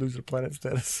they loser planet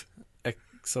status?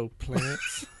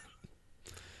 Exoplanets?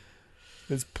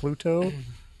 Is Pluto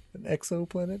an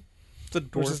exoplanet? It's a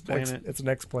Or is dwarf it planet. it's an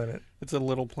X planet. It's a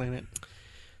little planet.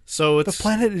 So The it's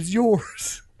planet is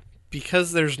yours.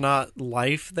 because there's not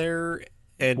life there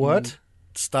and What?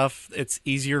 stuff, it's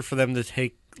easier for them to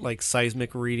take like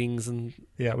seismic readings and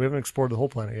Yeah, we haven't explored the whole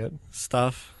planet yet.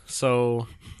 stuff. So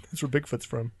That's where Bigfoot's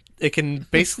from. it can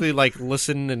basically like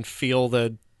listen and feel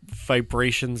the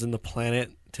vibrations in the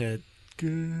planet to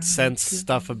sense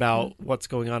stuff about what's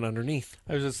going on underneath.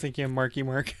 I was just thinking of Marky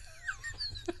Mark.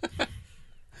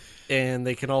 And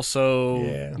they can also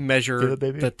Yeah. measure Feel it,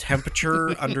 baby. the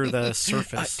temperature under the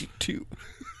surface. I do too.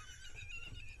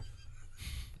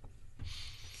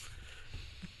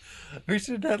 We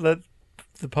should not let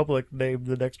the public name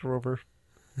the next rover.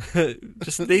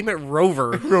 Just name it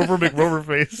Rover. Rover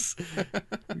McRoverface.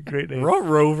 Great name.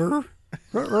 Rover.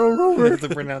 Rover. I have to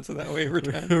pronounce it that way every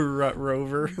time. Rut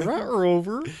Rover.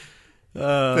 Rover.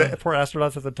 The poor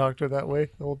astronauts have to talk to her that way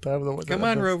the whole time. Come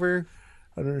on, Rover.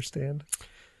 I don't understand.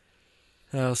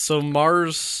 So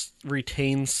Mars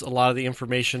retains a lot of the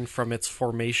information from its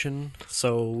formation,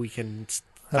 so we can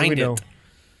How do find we know? it.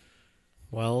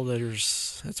 Well,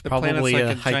 it's The probably planet's a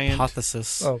like a giant-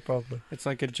 hypothesis. Oh, probably. It's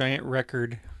like a giant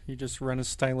record. You just run a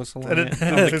stylus along And it.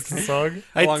 it's a song.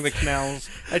 along the canals.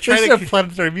 I They try should to have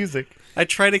planetary music. I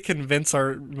try to convince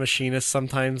our machinists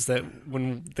sometimes that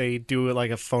when they do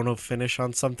like a phono finish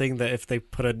on something, that if they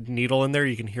put a needle in there,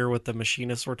 you can hear what the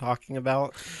machinists were talking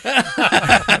about.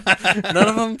 None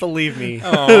of them believe me,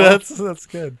 That's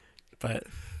good. but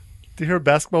Did you hear a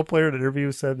basketball player in an interview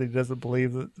who said that he doesn't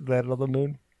believe that they landed on the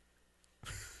moon?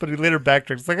 But he later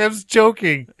backtracked. It's like, I was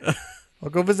joking.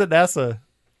 I'll go visit NASA.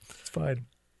 It's fine.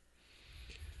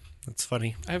 that's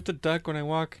funny. I have to duck when I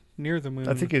walk near the moon.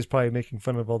 I think he was probably making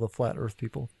fun of all the flat Earth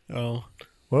people. Oh,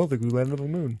 Well, I think we landed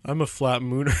on the moon. I'm a flat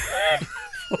mooner.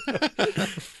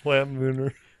 Flat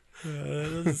mooner.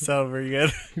 That doesn't sound very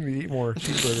good. You need to eat more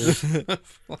cheeseburgers.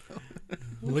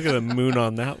 Look at the moon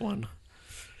on that one.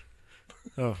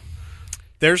 Oh.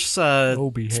 There's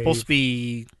supposed to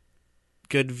be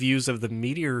good views of the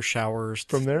meteor showers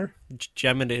from there.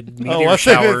 Geminid meteor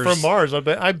showers from Mars.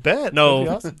 I bet. No,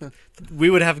 awesome. We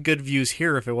would have good views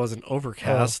here if it wasn't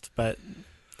overcast. But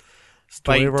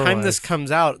by the time this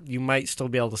comes out, you might still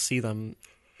be able to see them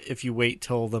if you wait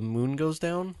till the moon goes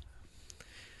down.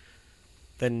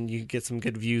 Then you get some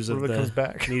good views of the comes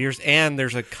back. meteors, and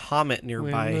there's a comet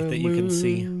nearby that you can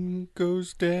see. Moon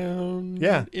goes down.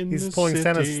 Yeah, he's pulling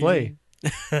Santa's sleigh.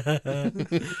 He's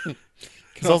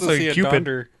also a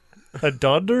Cupid. A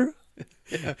donder?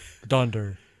 Yeah.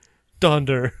 Donder.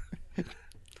 Donder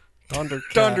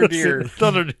deer.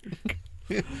 Donder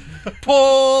deer.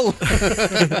 Pull!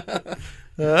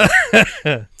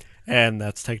 And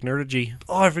that's Technergy.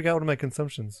 Oh, I forgot one of my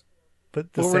consumptions. But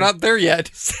we're not there yet.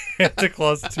 Santa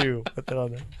Claus 2. Put that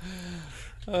on there.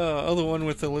 The one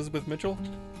with Elizabeth Mitchell?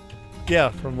 Yeah,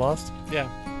 from Lost? Yeah.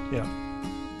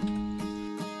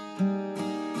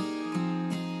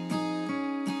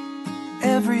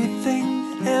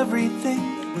 Everything, everything,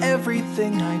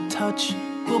 everything I touch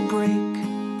will break.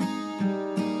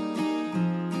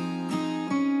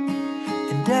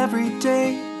 And every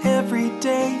day, every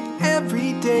day,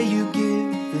 every day you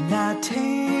give and I take.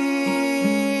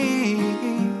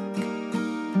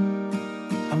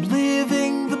 I'm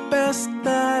living the best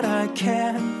that I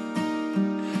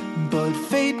can, but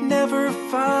fate never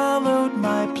followed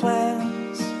my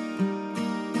plans.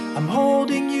 I'm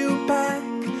holding you back,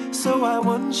 so I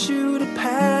want you to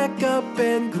pack up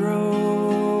and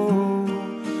grow.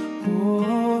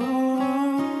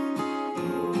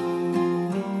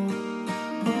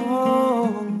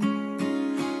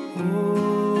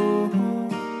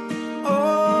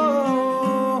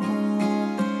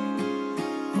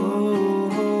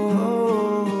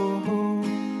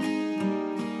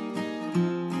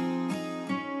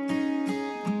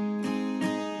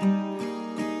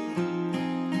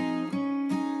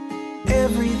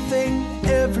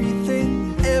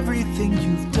 Everything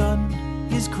you've done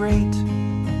is great,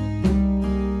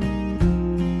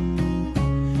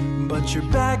 but your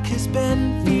back has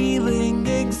been feeling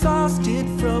exhausted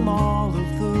from all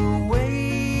of the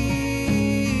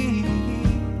weight.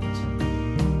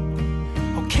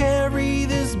 I'll carry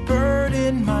this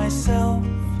burden myself.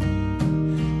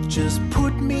 Just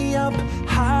put me up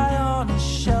high on a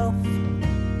shelf.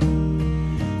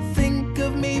 Think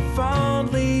of me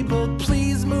fondly, but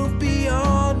please move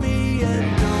beyond me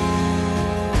and go.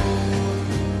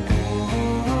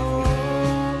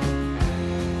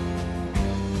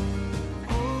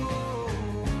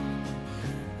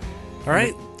 All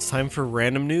right, it's time for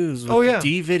random news with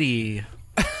DVD.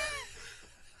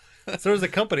 So there's a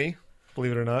company,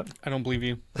 believe it or not. I don't believe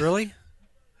you. Really?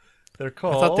 They're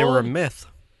called... I thought they were a myth.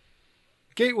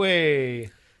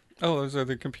 Gateway. Oh, those are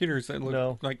the computers that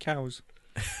look like cows.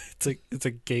 It's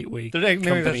a Gateway. Their name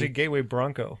is actually Gateway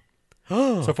Bronco.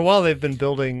 So for a while they've been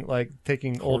building,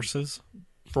 taking horses, old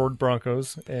Ford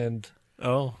Broncos and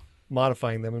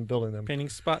modifying them and building them, painting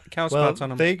cow spots on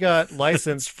them. They got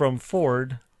licensed from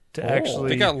Ford to actually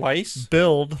they got lice?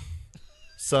 Build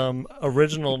some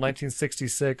original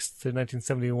 1966 to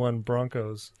 1971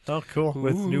 Broncos. Oh, cool!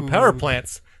 With new power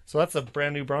plants. So that's a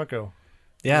brand new Bronco.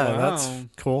 Yeah, that's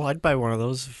cool. I'd buy one of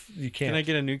those. You can't. Can I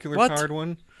get a nuclear-powered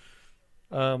one?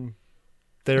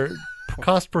 They're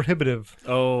cost prohibitive.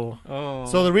 Oh.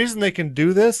 So the reason they can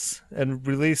do this and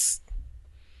release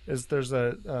is there's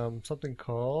a something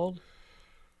called.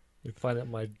 Let me find out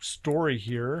my story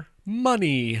here.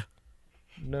 Money.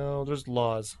 No, there's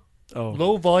laws. Oh.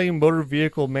 Low Volume Motor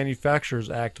Vehicle Manufacturers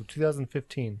Act of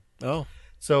 2015. Oh.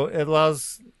 So it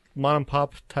allows mom and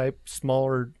pop type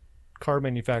smaller car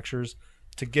manufacturers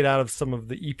to get out of some of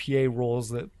the EPA rules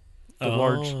that the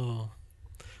large,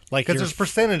 because there's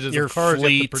percentages of cars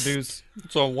you have to produce.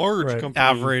 It's a large company.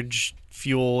 Average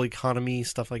fuel economy,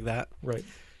 stuff like that. Right.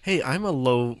 Hey, I'm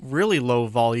a really low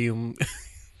volume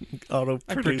auto producer.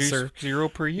 I produce 0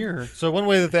 per year. So one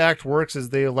way that the act works is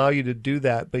they allow you to do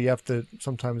that, but you have to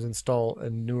sometimes install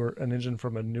an engine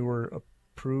from a newer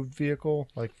approved vehicle,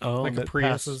 like a Prius.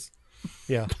 Passes.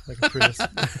 Yeah, like a Prius.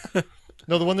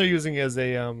 No, the one they're using is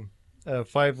a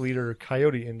 5-liter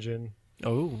Coyote engine.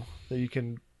 Oh,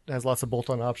 that has lots of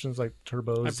bolt-on options like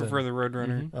turbos. I prefer the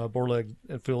Roadrunner. Bore leg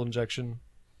and fuel injection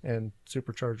and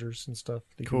superchargers and stuff.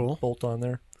 That you can bolt on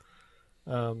there.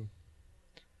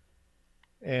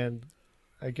 And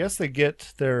I guess they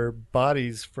get their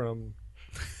bodies for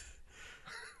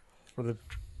the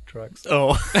trucks.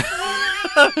 Oh.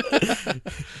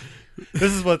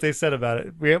 This is what they said about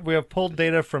it. We have pulled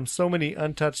data from so many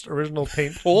untouched original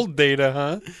paint pulled data,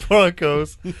 huh?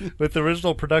 Broncos with the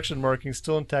original production markings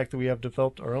still intact that we have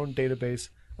developed our own database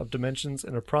of dimensions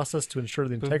in a process to ensure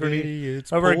the integrity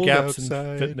it's of our cold gaps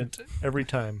outside. and fitment every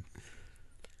time.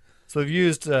 So they've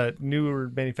used newer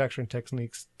manufacturing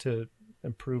techniques to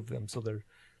improve them, so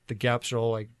the gaps are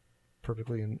all like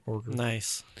perfectly in order.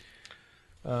 Nice.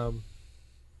 So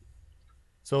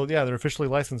yeah, they're officially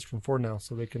licensed from Ford now,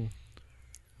 so they can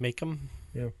make them.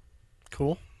 Yeah,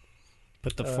 cool.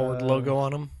 Put the Ford logo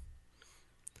on them.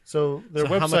 So their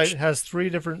website has 3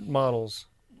 different models.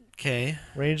 Okay.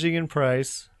 Ranging in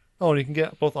price. Oh, and you can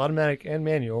get both automatic and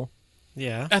manual.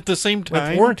 Yeah. At the same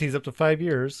time. With warranties up to 5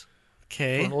 years.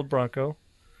 Okay. For an old Bronco.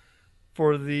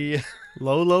 For the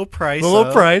low price.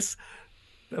 Low price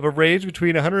of a range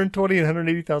between $120,000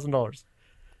 and $180,000.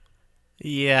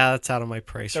 Yeah, that's out of my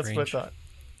price range. That's what I thought.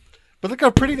 But look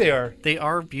how pretty they are. They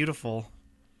are beautiful.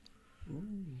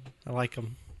 I like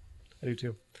them. I do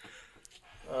too.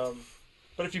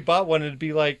 But if you bought one, it'd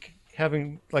be like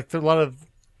having a lot of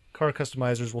car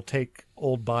customizers will take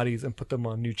old bodies and put them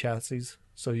on new chassis.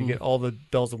 So you get all the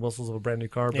bells and whistles of a brand new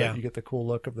car, but you get the cool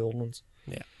look of the old ones.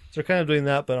 Yeah. So they're kind of doing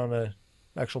that, but on a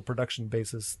actual production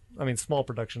basis. I mean, small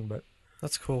production, but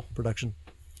that's cool production.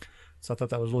 So I thought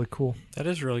that was really cool. That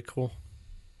is really cool.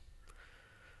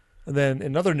 And then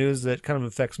in other news that kind of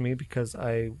affects me because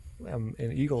I am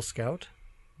an Eagle Scout,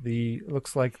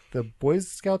 looks like the Boy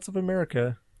Scouts of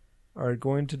America are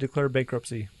going to declare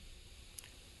bankruptcy.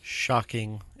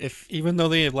 Shocking. Even though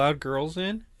they allowed girls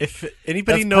in? If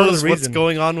anybody knows what's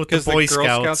going on with the Boy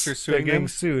Scouts, are suing they're getting them?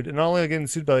 sued. And not only are they getting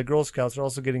sued by the Girl Scouts, they're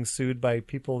also getting sued by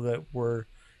people that were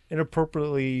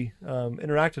inappropriately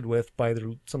interacted with by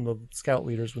some of the scout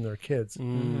leaders when they were kids.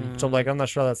 So I'm not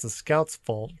sure that's the Scouts'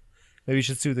 fault. Maybe you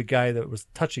should sue the guy that was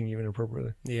touching you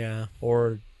inappropriately. Yeah.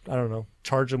 Or, I don't know,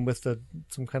 charge him with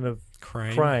some kind of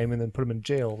crime and then put him in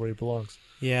jail where he belongs.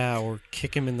 Yeah, or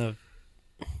kick him in the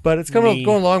But it's going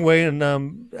a long way, and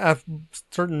after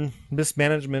certain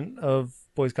mismanagement of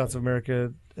Boy Scouts of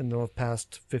America in the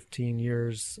past 15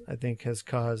 years, I think has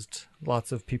caused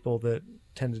lots of people that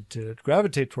tended to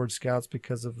gravitate towards Scouts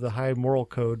because of the high moral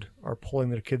code are pulling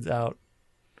their kids out.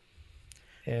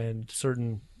 And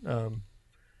certain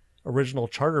original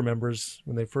charter members,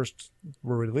 when they first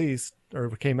were released or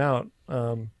came out,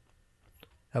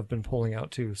 have been pulling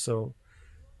out too. So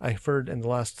I've heard in the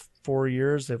last 4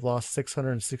 years they've lost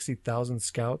 660,000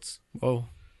 scouts. Whoa.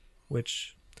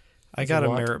 Which I got a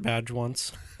merit badge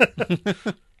once.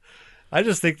 I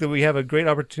just think that we have a great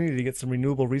opportunity to get some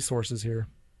renewable resources here.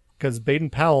 Because Baden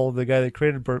Powell, the guy that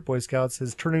created Boy Scouts,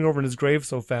 is turning over in his grave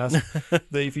so fast that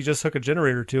if you just hook a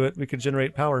generator to it, we could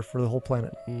generate power for the whole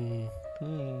planet. And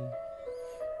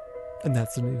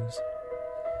that's the news.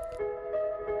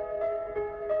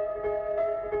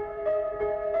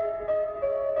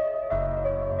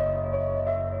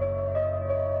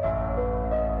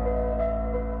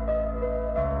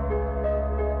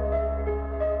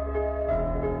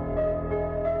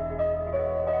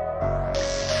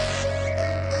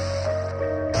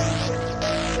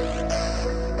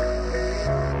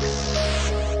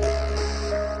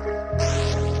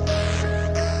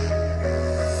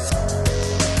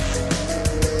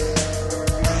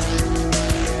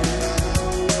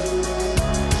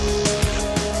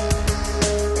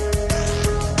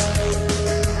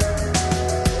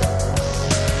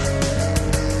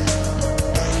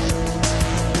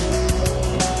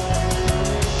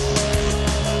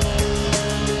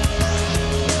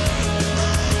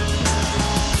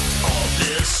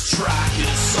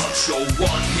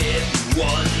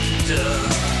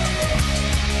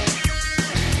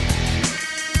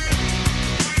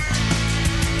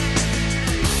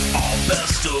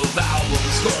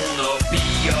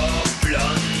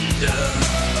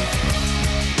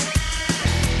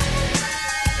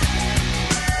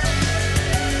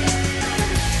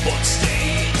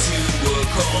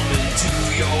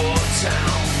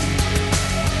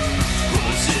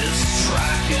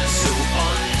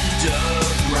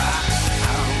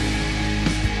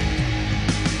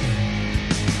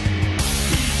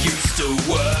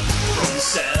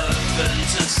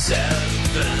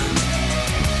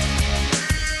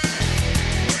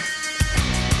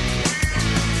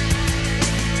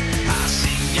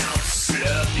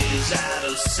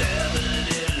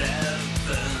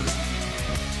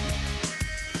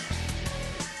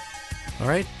 All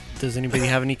right. Does anybody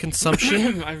have any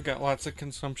consumption? I've got lots of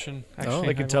consumption. Actually,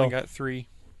 I can I've tell. only got 3.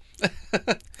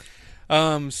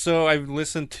 So I've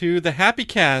listened to the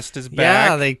Happycast is back.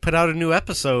 Yeah, they put out a new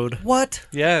episode. What?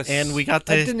 Yes. And we got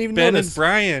to I didn't even Ben notice. and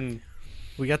Brian.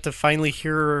 We got to finally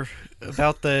hear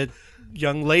about the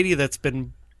young lady that's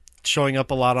been showing up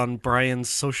a lot on Brian's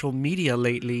social media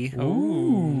lately.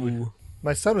 Ooh.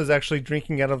 My son was actually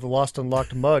drinking out of the Lost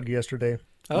Unlocked mug yesterday.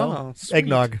 Oh, sweet.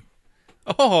 Eggnog.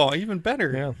 Oh, even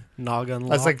better. Yeah. Nog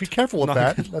unlocked. I was like, be careful with Nog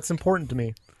that. unlocked. That's important to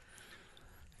me.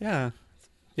 Yeah.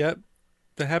 Yep.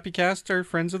 The Happycast are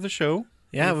friends of the show.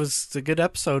 Yeah, it was a good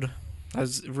episode. It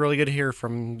was really good to hear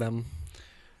from them.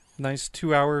 Nice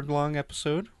 2-hour-long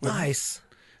episode. Nice.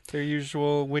 Their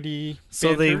usual witty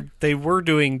So banter. they were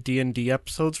doing D&D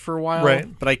episodes for a while, Right.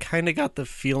 but I kind of got the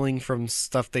feeling from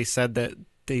stuff they said that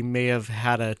they may have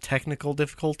had a technical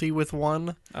difficulty with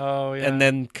one. Oh, yeah. And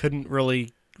then couldn't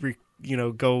really,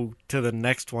 go to the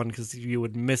next one because you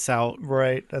would miss out.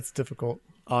 Right. That's difficult.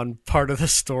 On part of the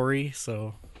story,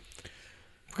 so...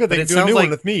 Good, they can do a new one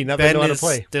with me, now they know how to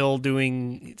play.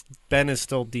 Ben is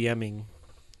still DMing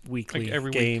weekly Like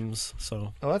every games,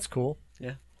 so... Oh, that's cool.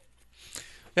 Yeah.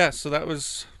 Yeah, so that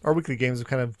was... Our weekly games have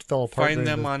kind of fell apart Find during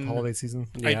them the on holiday season.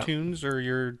 iTunes or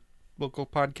your local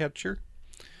podcatcher.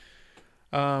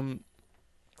 I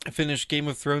finished Game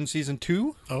of Thrones Season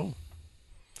 2. Oh.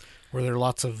 Were there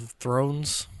lots of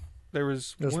thrones?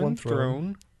 There's one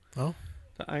throne. Oh.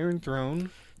 The Iron Throne.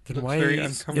 Then Looks why very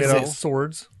is uncomfortable. it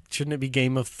swords? Shouldn't it be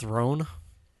Game of Throne?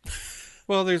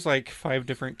 Well, there's like 5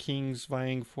 different kings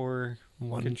vying for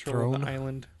One control of throne? the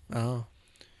island. Oh.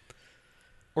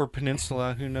 Or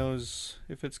peninsula. Who knows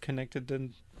if it's connected to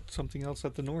something else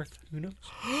at the north? Who knows?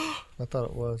 I thought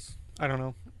it was. I don't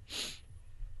know.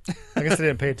 I guess I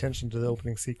didn't pay attention to the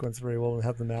opening sequence very well and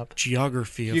have the map.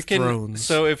 Geography of Thrones.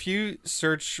 So if you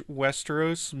search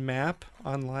Westeros map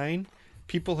online,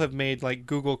 people have made like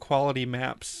Google quality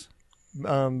maps. That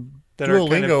are kind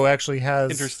Duolingo of actually has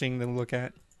interesting to look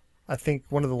at. I think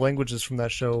one of the languages from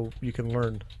that show you can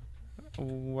learn.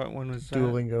 What one was that?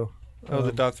 Duolingo. Oh,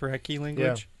 the Dothraki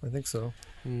language? Yeah, I think so.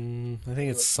 I think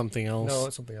it's something else. No,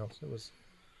 it's something else. It was.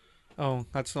 Oh,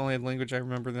 that's the only language I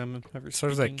remember them ever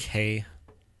Starts speaking. with a K.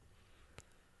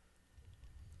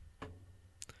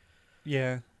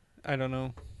 Yeah, I don't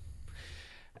know.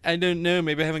 I don't know.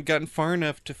 Maybe I haven't gotten far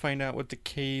enough to find out what the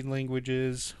K language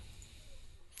is.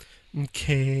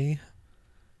 Okay.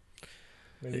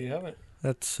 Maybe you haven't.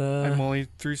 That's I'm only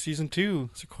through season 2.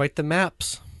 It's quite the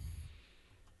maps.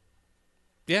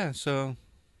 Yeah, so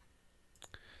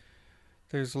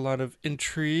there's a lot of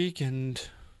intrigue and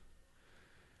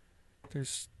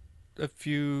there's a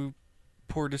few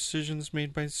poor decisions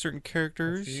made by certain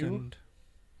characters. And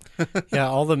Yeah,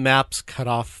 all the maps cut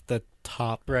off the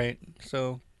top. Right.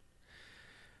 So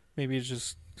maybe it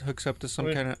just hooks up to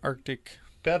some kind of Arctic.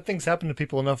 Bad things happen to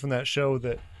people enough in that show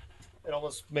that it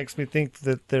almost makes me think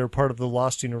that they're part of the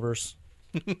Lost universe.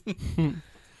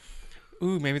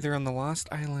 Ooh, maybe they're on the Lost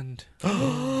Island.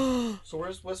 So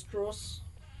where's Westeros?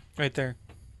 Right there.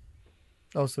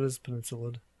 Oh, so it is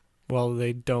peninsula. Well,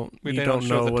 they don't. They You don't don't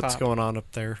show know the what's top. going on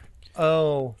up there.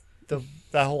 Oh,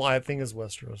 that whole thing is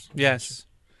Westeros. Yes.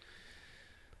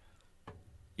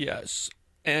 Yes.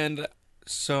 And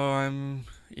so I'm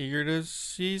eager to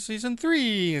see season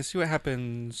 3 and see what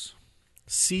happens.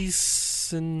 Sensational.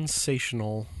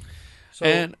 So,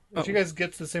 And if you guys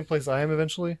get to the same place I am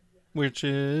eventually, which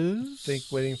is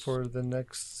waiting for the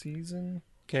next season.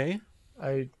 Okay.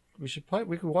 We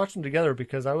could watch them together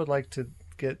because I would like to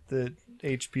get the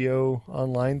HBO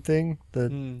online thing,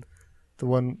 the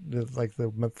one like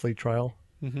the monthly trial,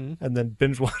 and then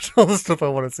binge watch all the stuff I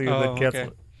want to see and then cancel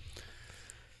it.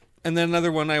 And then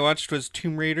another one I watched was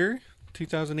Tomb Raider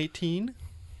 2018.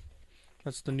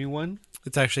 That's the new one.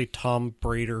 It's actually Tom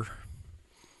Brader.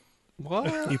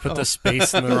 What? You put the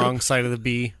space in the wrong side of the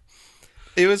B.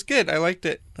 It was good. I liked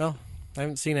it. Oh, I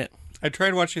haven't seen it. I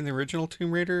tried watching the original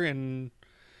Tomb Raider and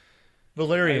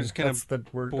Valerian. I was kind That's of the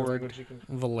word. bored. Language you can...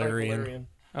 Valerian.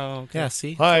 Oh, okay. Yeah,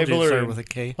 see? Hi, Told you it started Valerian. with a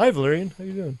K. Hi, Valerian. How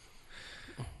you doing?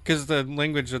 Because the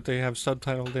language that they have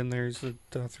subtitled in there is the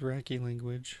Dothraki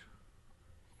language.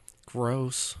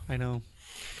 Gross. I know.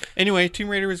 Anyway, Tomb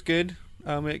Raider was good.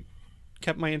 It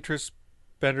kept my interest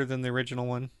better than the original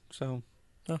one. So,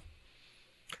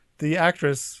 The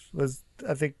actress was,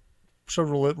 I think, showed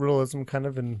realism kind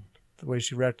of in the way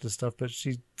she reacted to stuff, but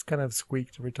she kind of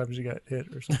squeaked every time she got hit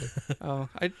or something.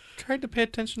 I tried to pay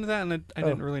attention to that, and I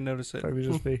didn't really notice it. Probably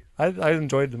just me. I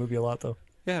enjoyed the movie a lot, though.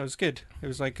 Yeah, it was good. It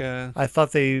was like I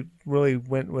thought they really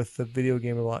went with the video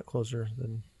game a lot closer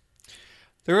than.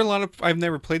 There were a lot of. I've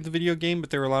never played the video game,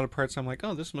 but there were a lot of parts I'm like,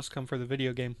 oh, this must come for the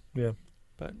video game. Yeah.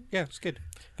 But yeah, it's good.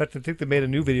 In fact, I think they made a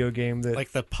new video game that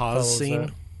Like the pause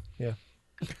scene? Yeah.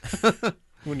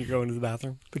 When you go into the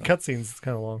bathroom? The cutscene's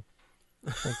kind of long.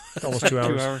 Like, almost 2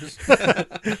 hours. 2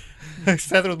 hours. I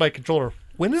sat there with my controller.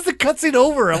 When is the cutscene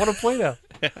over? I want to play now.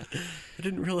 I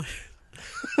didn't really.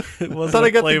 It I wasn't thought I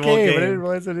a got the playable game. game. I didn't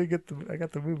realize I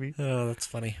got the movie. Oh, that's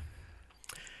funny.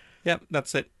 Yep,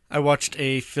 that's it. I watched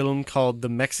a film called The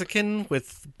Mexican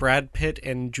with Brad Pitt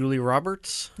and Julia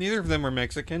Roberts. Neither of them are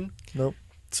Mexican. Nope.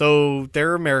 So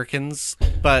they're Americans,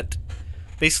 but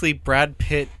basically Brad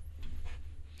Pitt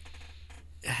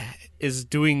is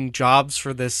doing jobs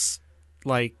for this,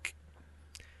 like,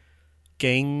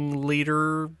 gang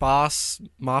leader, boss,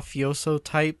 mafioso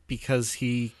type because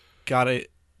he got it.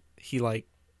 He, like,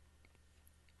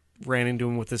 ran into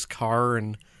him with his car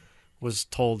and was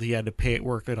told he had to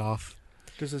work it off.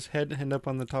 Does his head end up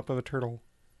on the top of a turtle?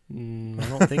 I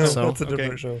don't think so. That's a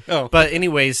different show. Oh. But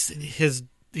anyways, he's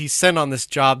sent on this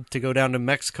job to go down to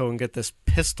Mexico and get this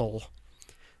pistol.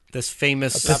 This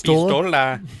famous...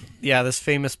 Pistola. Yeah, this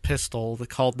famous pistol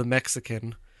called the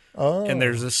Mexican. Oh. And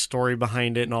there's this story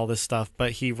behind it and all this stuff,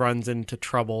 but he runs into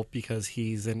trouble because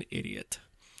he's an idiot.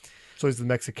 So he's the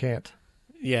Mexican.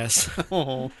 Yes.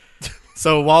 Oh.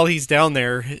 So while he's down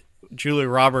there, Julia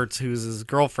Roberts, who's his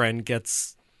girlfriend,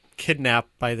 gets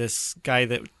kidnapped by this guy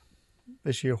that...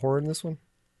 Is she a whore in this one?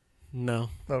 No.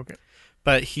 Okay.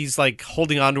 But he's, like,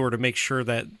 holding on to her to make sure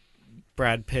that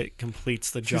Brad Pitt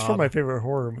completes the job. She's from my favorite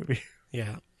horror movie.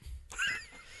 Yeah.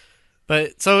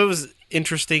 But, so it was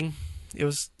interesting. It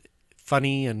was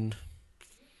funny and...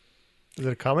 Is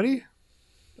it a comedy?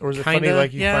 Or is it Kinda, funny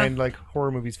like you yeah. find, like,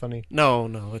 horror movies funny? No,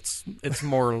 it's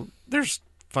more... There's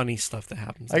funny stuff that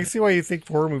happens. I can see why you think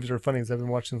horror movies are funny, because I've been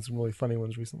watching some really funny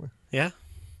ones recently. Yeah.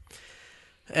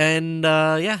 And,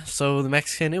 so The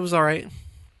Mexican, it was all right.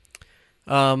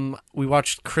 We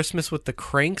watched Christmas with the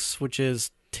Kranks, which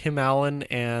is Tim Allen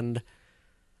and...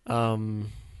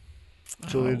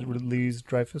 Julia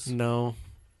Louis-Dreyfus? No.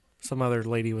 Some other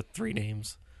lady with 3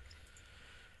 names.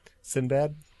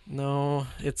 Sinbad? No,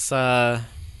 it's...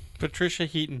 Patricia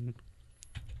Heaton.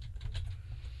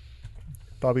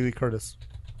 Bobby Lee Curtis.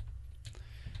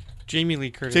 Jamie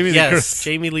Lee Curtis.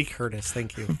 Jamie Lee Curtis.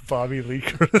 Thank you. Bobby Lee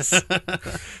Curtis.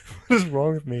 What is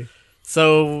wrong with me?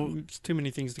 So it's too many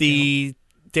things to count.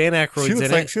 Dan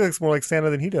Aykroyd's She looks more like Santa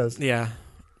than he does. Yeah.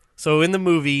 So in the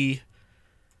movie,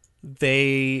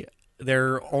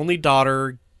 their only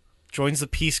daughter joins the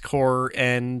Peace Corps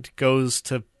and goes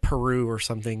to Peru or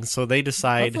something. So they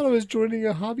decide... I thought I was joining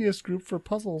a hobbyist group for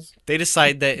puzzles. They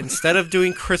decide that instead of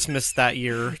doing Christmas that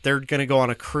year, they're going to go on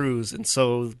a cruise. And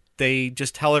so they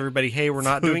just tell everybody, hey, we're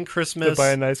not doing Christmas. They buy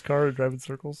a nice car and drive in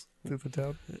circles through the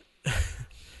town.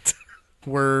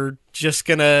 We're just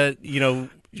going to,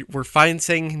 we're fine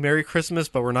saying Merry Christmas,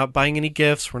 but we're not buying any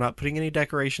gifts. We're not putting any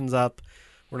decorations up.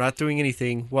 We're not doing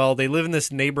anything. Well, they live in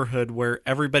this neighborhood where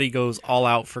everybody goes all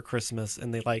out for Christmas,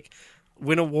 and they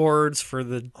win awards for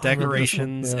the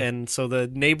decorations. Yeah. And so the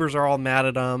neighbors are all mad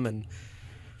at them, and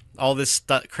all this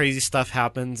crazy stuff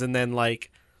happens. And then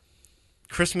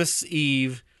Christmas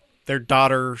Eve, their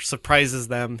daughter surprises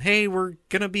them. Hey, we're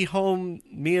going to be home.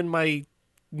 Me and my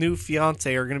new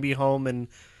fiance are going to be home in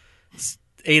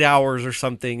 8 hours or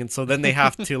something. And so then they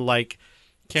have to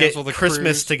cancel get the Christmas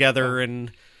cruise together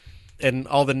and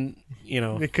all the,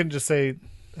 They couldn't just say,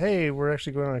 hey, we're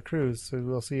actually going on a cruise, so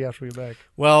we'll see you after we get back.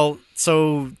 Well,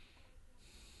 so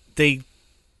they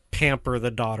pamper the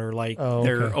daughter.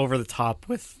 They're over the top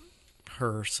with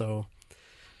her. So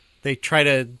they try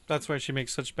to... That's why she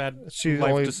makes such bad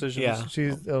life decisions. Yeah.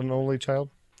 She's an only child?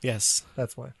 Yes.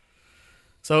 That's why.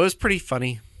 So it was pretty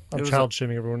funny. I'm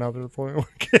child-shaming everyone out there with only one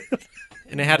kid.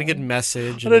 And it had a good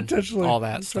message and unintentionally all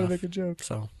that I'm stuff. trying to make a joke.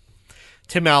 So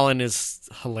Tim Allen is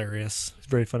hilarious. It's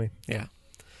very funny.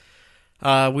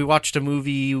 Yeah. We watched a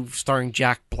movie starring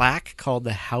Jack Black called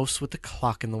The House with the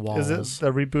Clock in the Walls. Is it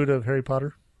a reboot of Harry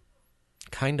Potter?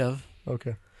 Kind of.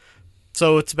 Okay.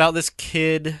 So it's about this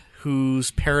kid whose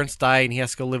parents die and he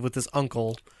has to go live with his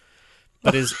uncle.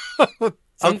 But his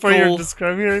uncle... You're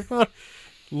describing Harry Potter?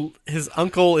 His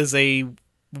uncle is a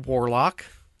warlock.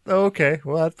 Oh, okay.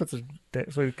 Well, that puts a...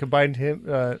 So we combined him,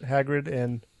 Hagrid,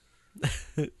 and...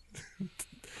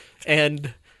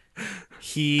 and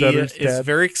he Dudder's is dad.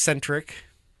 very eccentric.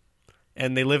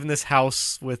 And they live in this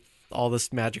house with all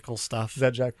this magical stuff. Is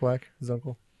that Jack Black, his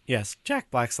uncle? Yes,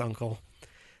 Jack Black's uncle.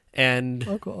 And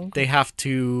uncle. They have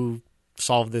to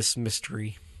solve this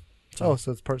mystery. So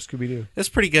it's part Scooby-Doo. It's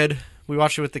pretty good. We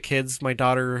watched it with the kids. My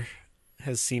daughter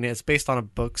has seen it. It's based on a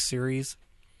book series.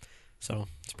 So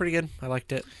it's pretty good. I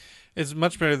liked it. It's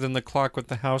much better than the clock with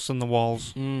the house and the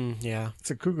walls. Yeah. It's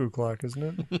a cuckoo clock,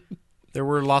 isn't it? There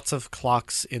were lots of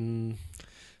clocks in...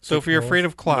 So if you're afraid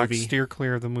of clocks, movie. steer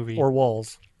clear of the movie. Or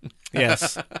walls.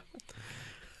 Yes.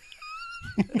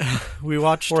 We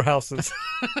watched... Or houses.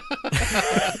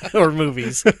 Or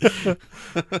movies. Or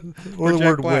the Jack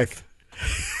word Black. with.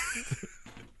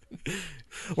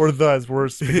 Or the is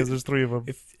worse because there's 3 of them.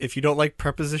 If you don't like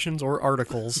prepositions or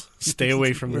articles, stay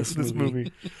away from this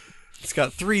movie. It's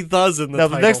got 3 thes in the now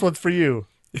title. the next one's for you.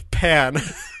 Pan.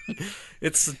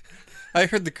 It's. I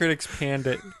heard the critics panned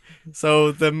it.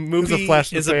 So the movie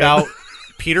is about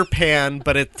Peter Pan,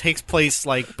 but it takes place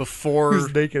like before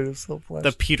Who's naked is so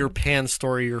the Peter Pan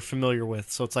story you're familiar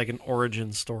with. So it's like an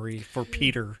origin story for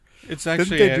Peter. It's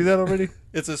actually Didn't they do that already?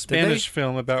 It's a Spanish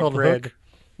film about bread. Hook.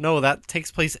 No, that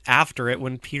takes place after it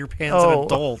when Peter Pan's an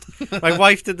adult. My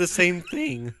wife did the same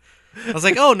thing. I was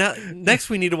like, oh, now next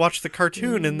we need to watch the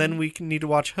cartoon, and then we need to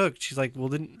watch Hook. She's like, well,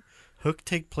 didn't Hook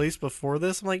take place before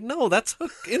this? I'm like, no, that's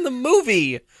Hook in the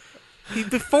movie.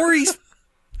 Before he's...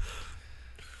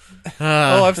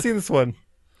 oh, I've seen this one.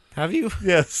 Have you?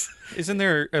 Yes. Isn't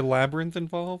there a labyrinth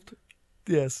involved?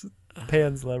 Yes.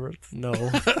 Pan's Labyrinth. No.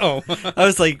 Oh. I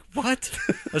was like, what?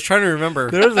 I was trying to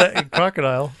remember. There is a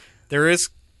crocodile. There is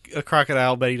a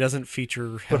crocodile, but he doesn't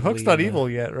feature heavily. But Hook's not evil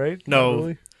yet, right? No. Not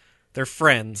really? They're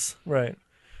friends. Right.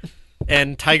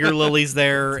 And Tiger Lily's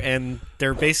there, and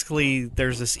they're basically,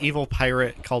 there's this evil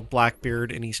pirate called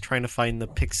Blackbeard, and he's trying to find the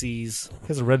pixies. He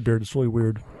has a red beard. It's really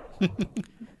weird.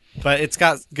 But it's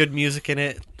got good music in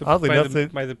it. Oddly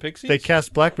enough, by the pixies? they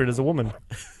cast Blackbeard as a woman.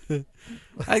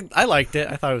 I liked it.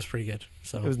 I thought it was pretty good.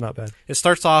 So It was not bad. it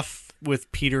starts off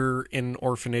with Peter in an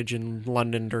orphanage in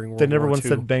London during World War II. They never once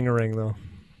said bangarang, though.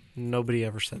 Nobody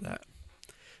ever said that.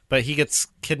 But he gets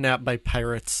kidnapped by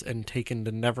pirates and taken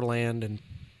to Neverland. And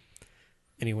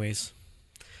anyways,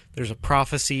 there's a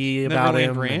prophecy about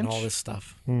Neverland him Ranch? and all this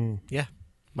stuff. Hmm. Yeah.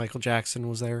 Michael Jackson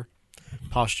was there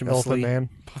posthumously. Elephant Man.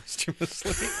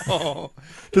 Posthumously. Oh.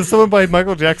 Did someone buy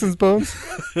Michael Jackson's bones?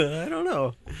 I don't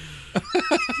know.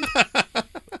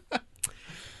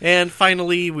 And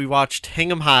finally, we watched Hang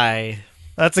 'em High.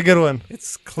 That's a good one.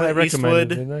 It's I Clint recommended it, Eastwood.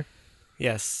 didn't I?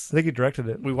 Yes. I think he directed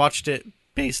it. We watched it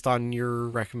based on your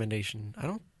recommendation. I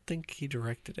don't think he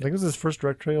directed I it. think it was his first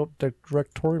directorial I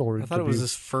thought it was debut.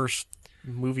 his first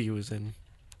movie he was in.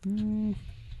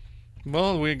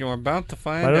 Well, we're about to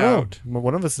find I don't out. know.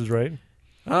 One of us is right.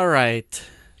 All right.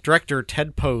 Director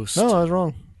Ted Post. No, I was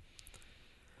wrong.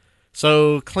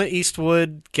 So Clint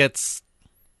Eastwood gets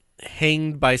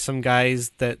hanged by some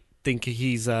guys that think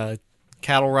he's a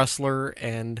cattle rustler,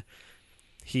 and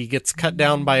he gets cut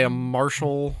down by a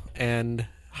marshal and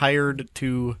hired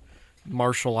to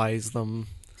marshalize them.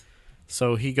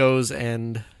 So he goes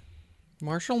and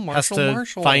has to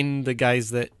find the guys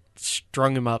that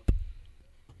strung him up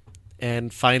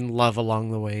and find love along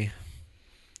the way.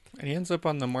 And he ends up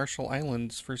on the Marshall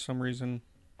Islands for some reason.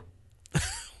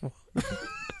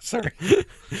 Sorry.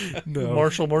 No.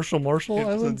 Marshall It's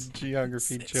Islands? a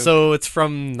geography joke. So it's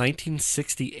from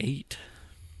 1968.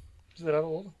 Is that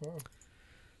old? Oh.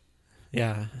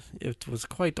 Yeah, it was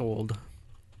quite old.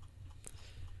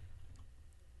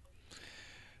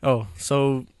 Oh,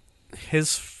 so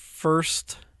his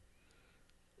first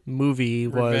movie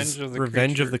was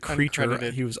Revenge of the Creature.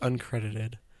 uncredited. He was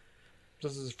uncredited.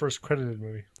 This is his first credited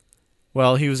movie.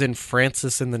 Well, he was in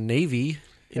Francis in the Navy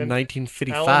in And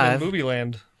 1955. Alan in Movie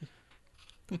Land.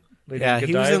 Lady Yeah,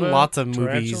 he was in Godiva, lots of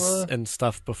movies Tarantula. and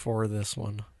stuff before this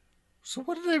one. So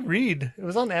what did I read? It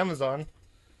was on Amazon. It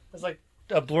was like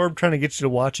a blurb trying to get you to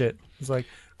watch it. It was like,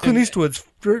 Clint Eastwood's...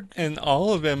 And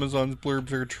all of Amazon's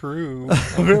blurbs are true.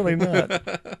 Apparently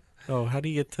not. Oh, how do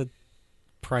you get to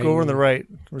Prime? Go over on the right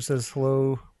where it says,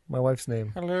 hello, my wife's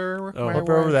name. Hello. Oh. my Up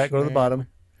over that, wife's go to the name. bottom.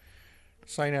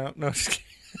 Sign out. No, just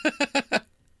kidding.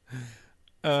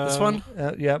 This one?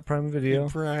 Yeah, Prime Video.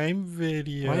 Prime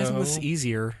Video. Why isn't this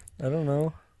easier? I don't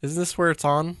know. Isn't this where it's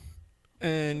on?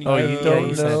 And Oh, you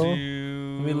don't know?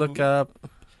 Let me look up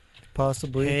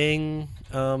Possibly. Hang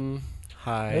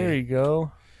High. There you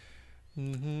go.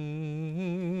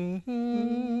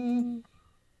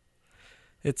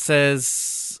 It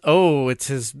says, oh, it's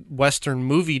his Western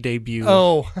movie debut.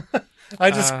 Oh,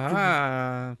 I just...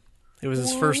 It was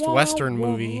his first Western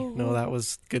movie. No, that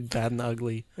was Good, Bad, and the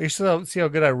Ugly. You should see how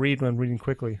good I read when I'm reading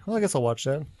quickly. Well, I guess I'll watch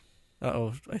that.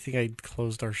 Uh-oh, I think I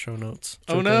closed our show notes.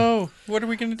 Oh no! What are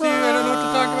we gonna do? I don't know what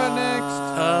to talk about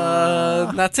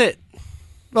next. That's it.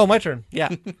 Oh, my turn. Yeah.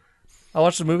 I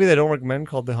watched a movie that I don't recommend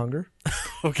called The Hunger.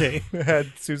 Okay. It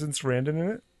had Susan Sarandon in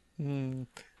it.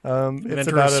 It's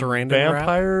Inventor about of a Sarandon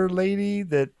vampire lady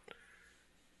that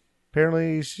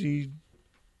apparently she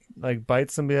like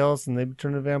bites somebody else and they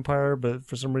turn a vampire, but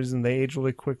for some reason they age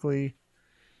really quickly.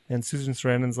 And Susan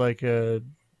Sarandon's like a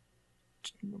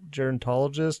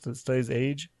gerontologist that studies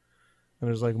age. And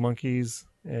there's like monkeys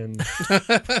and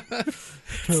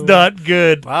it's not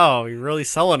good. Wow, you're really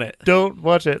selling it. Don't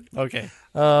watch it. Okay.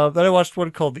 Then I watched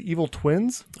one called The Evil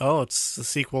Twins. Oh, it's the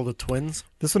sequel to Twins.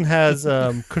 This one has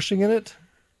Cushing in it.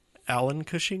 Alan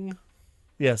Cushing?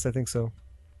 Yes, I think so.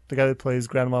 The guy that plays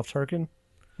Grand Moff Tarkin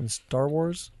in Star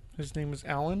Wars. His name is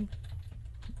Alan?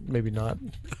 Maybe not.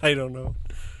 I don't know.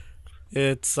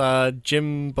 It's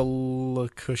Jim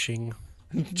Cushing.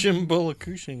 Jim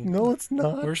Cushing. No, it's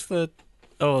not. Where's the...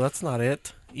 Oh, that's not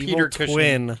it. Peter Evil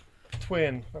Twin.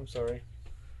 Twin. I'm sorry.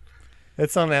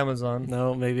 It's on Amazon.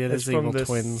 No, maybe it It's is Evil from the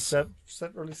Twins.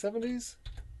 Early 70s?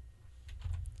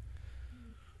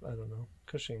 I don't know.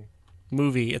 Cushing.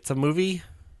 Movie. It's a movie?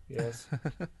 Yes.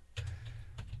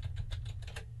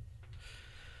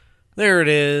 There it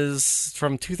is.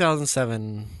 From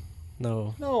 2007.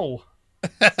 No. No.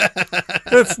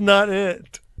 That's not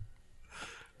it.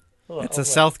 It's a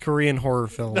South Korean horror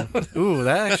film. Ooh,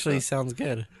 that actually sounds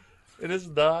good. It is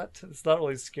not. It's not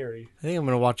really scary. I think I'm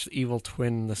going to watch Evil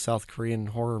Twin, the South Korean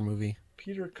horror movie.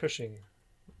 Peter Cushing.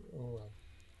 Hold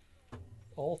on.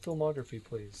 All filmography,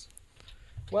 please.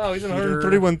 Wow, he's in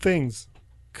 131 things.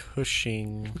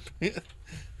 Cushing.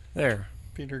 There.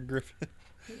 Peter Griffin.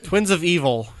 Twins of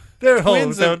Evil. There,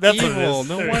 Twins of that's Evil. What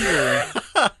it is.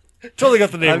 No wonder. Totally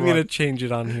got the name I'm wrong. going to change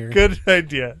it on here. Good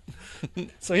idea.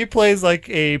 So he plays like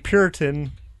a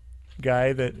Puritan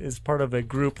guy that is part of a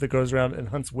group that goes around and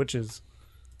hunts witches.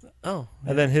 Oh.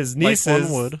 And then his Like nieces,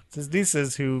 one would. his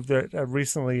nieces who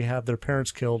recently had their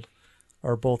parents killed,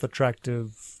 are both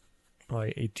attractive,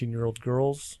 probably 18-year-old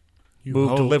girls.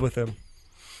 Moved to live with him.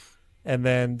 And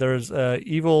then there's a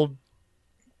evil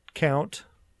count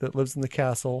that lives in the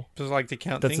castle. Does like to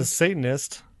count that's things? a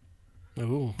Satanist.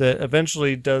 Ooh. That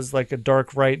eventually does like a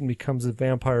dark rite and becomes a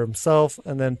vampire himself,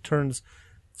 and then turns.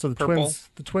 So the Purple.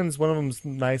 twins, one of them's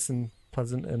nice and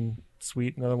pleasant and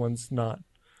sweet, and the other one's not.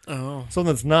 Oh.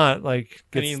 Someone that's not like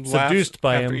And gets he laughs seduced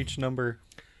by after him. each number.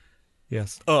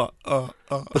 Yes. But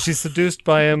But she's seduced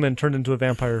by him and turned into a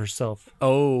vampire herself.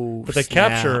 Oh. But they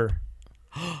capture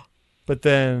her. But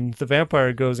then the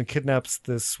vampire goes and kidnaps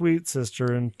the sweet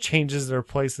sister and changes their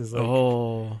places.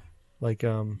 Like,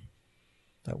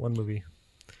 that one movie.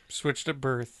 Switched at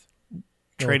birth.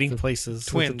 Trading Places.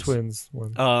 The twins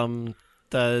one.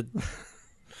 The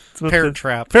It's with Parent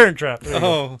Trap. Parent Trap. There you go.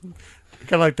 Oh.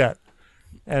 Kind of like that.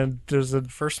 And there's a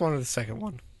First one or the second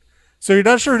one? So you're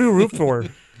not sure who to root for.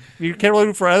 You can't really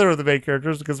root for either of the main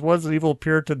characters because one's an evil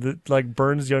Puritan that like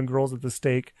burns young girls at the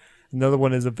stake, and the other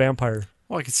one is a vampire.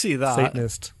 Well, I can see that.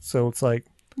 Satanist. So it's like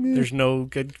There's no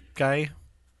good guy.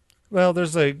 well,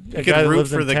 there's a You guy could that root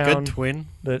lives for in the town good twin.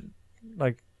 that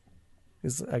like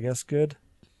is I guess good.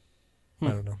 I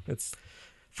don't know. It's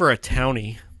For a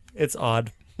townie. It's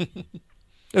odd. It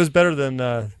was better than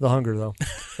The Hunger though.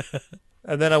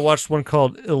 And then I watched one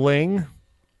called Illang,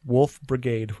 Wolf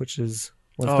Brigade, which is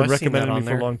one's been I've seen that recommended to me on for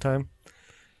a there. long time.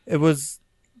 It was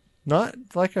not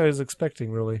like I was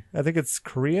expecting, really. I think it's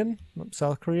Korean,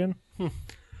 South Korean.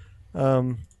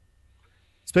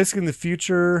 It's basically in the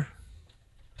future.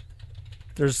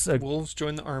 There's a Wolves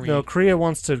join the army. no Korea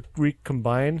wants to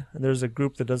recombine, and there's a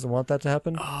group that doesn't want that to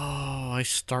happen. Oh, I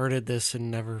started this and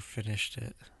never finished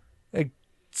it.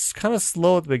 It's kind of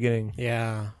slow at the beginning.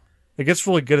 Yeah. It gets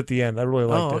really good at the end. I really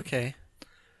liked it.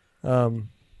 Okay.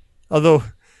 Although,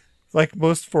 like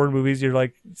most foreign movies, you're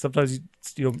like sometimes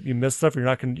you miss stuff.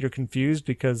 You're confused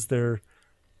because their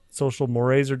social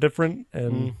mores are different,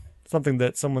 and something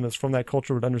that someone that's from that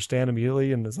culture would understand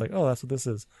immediately, and is like, oh, that's what this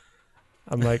is.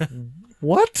 I'm like,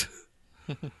 what?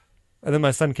 And then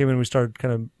my son came in, and we started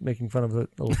kind of making fun of it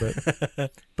a little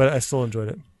bit, but I still enjoyed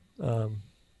it.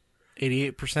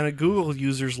 88% of Google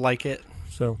users like it.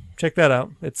 So check that out.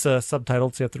 It's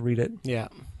subtitled, so you have to read it. Yeah.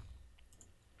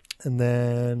 And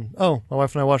then, my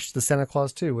wife and I watched The Santa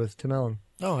Claus 2 with Tim Allen.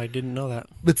 Oh, I didn't know that.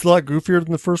 It's a lot goofier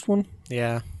than the first one.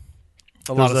 Yeah.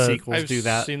 A lot of sequels I've do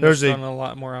that. seen There's this one a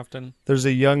lot more often. There's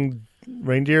a young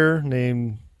reindeer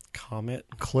named Comet.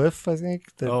 Cliff, I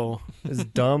think, that is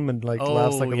dumb and like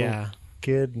laughs like a little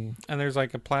kid. And there's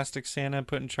like a plastic Santa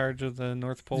put in charge of the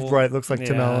North Pole. right, looks like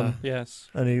Tim Allen. Yes.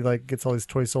 And he like gets all these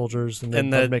toy soldiers and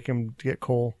And then make him get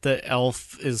coal. The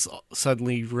elf is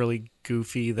suddenly really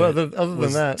goofy. But That other than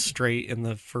was that, straight in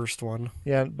the first one.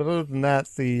 yeah. But other than that,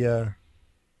 the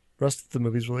rest of the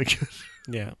movie's really good.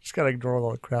 Yeah. Just gotta ignore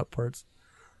all the crap parts.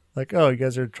 Like, oh, you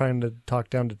guys are trying to talk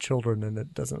down to children, and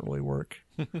it doesn't really work.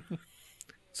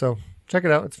 So check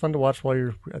it out. It's fun to watch while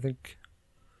you're. I think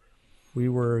we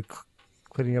were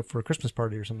cleaning up for a Christmas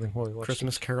party or something while we watched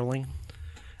Christmas caroling.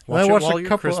 And I watched while a you're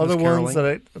couple Christmas other caroling. ones that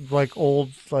I like old,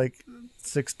 like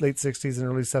late '60s and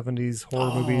early '70s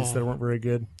horror movies that weren't very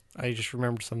good. I just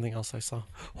remembered something else I saw.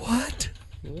 What?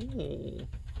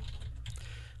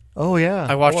 Oh yeah,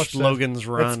 I watched that. Logan's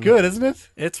Run. It's good, isn't it?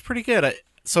 It's pretty good. I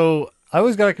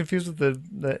always got it confused with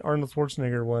the Arnold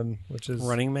Schwarzenegger one, which is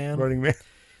Running Man. Running Man.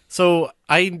 So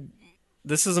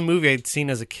this is a movie I'd seen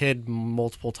as a kid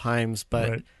multiple times, but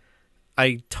Right.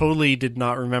 I totally did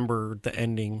not remember the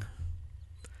ending.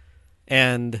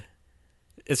 And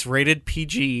it's rated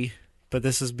PG, but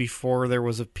this is before there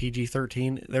was a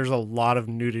PG-13. There's a lot of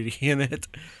nudity in it.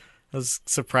 I was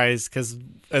surprised because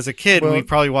as a kid, we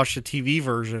probably watched the TV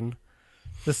version.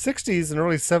 The 60s and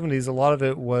early 70s, a lot of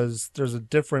it was, there's a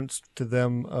difference to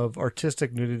them of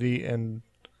artistic nudity and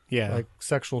like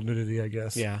sexual nudity, I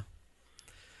guess. Yeah.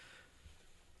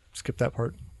 Skip that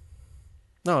part.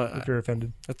 No, if you're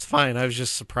offended. That's fine. I was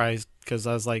just surprised because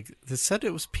I was like, they said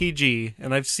it was PG,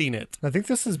 and I've seen it. I think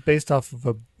this is based off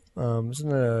of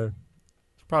isn't it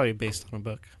It's probably based on a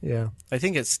book. Yeah. I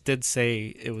think it did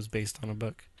say it was based on a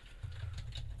book.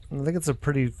 I think it's a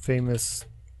pretty famous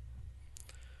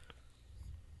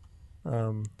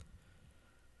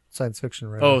science fiction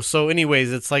writer. Oh, so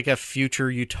anyways, it's like a future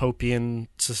utopian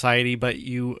society, but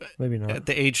you maybe not. At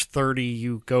the age 30,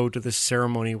 you go to this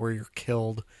ceremony where you're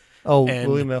killed. Oh, and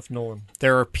William F. Nolan.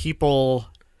 There are people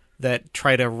that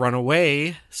try to run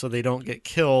away so they don't get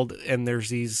killed, and there's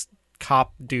these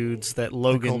cop dudes that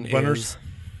Logan is. Runners?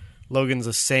 Logan's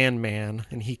a Sandman,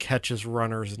 and he catches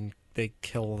runners and they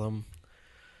kill them.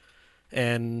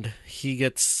 And he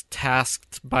gets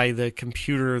tasked by the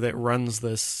computer that runs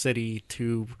this city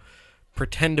to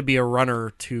pretend to be a runner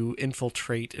to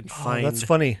infiltrate and find that's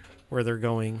funny. Where they're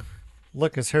going.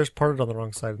 Look, his hair's parted on the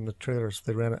wrong side in the trailer, so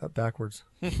they ran it backwards.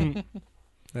 That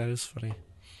is funny.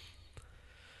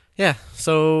 Yeah,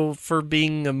 so for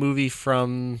being a movie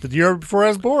from... the year before I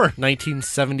was born.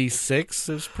 1976,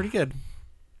 it was pretty good.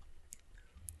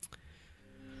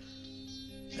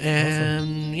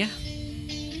 And, yeah.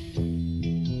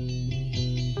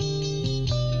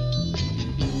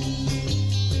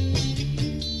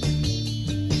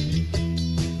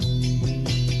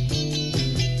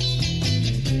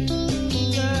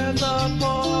 There's a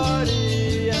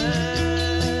party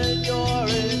and you're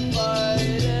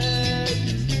invited.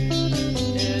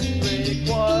 It's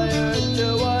required to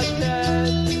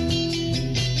attend.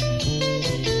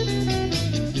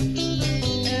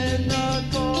 In the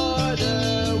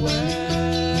corner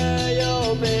where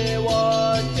you'll be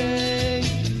watching,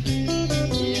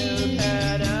 you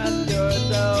can ask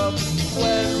yourself,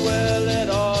 when will it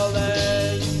all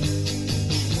end?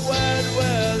 When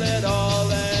will it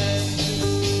all end?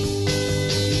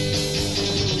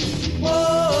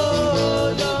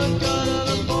 Whoa, don't go to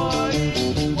the party.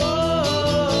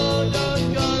 Whoa,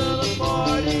 don't go to the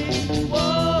party.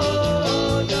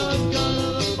 Whoa, don't go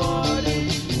to the party.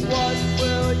 What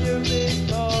will you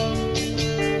become?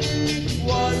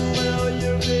 What will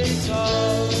you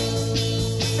become?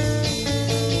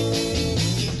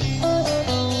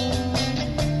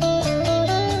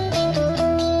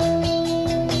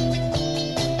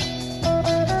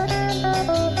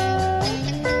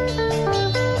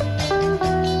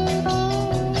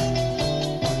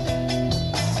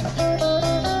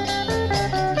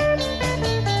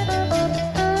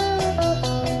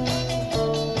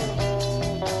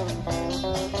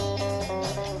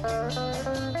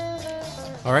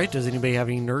 All right, does anybody have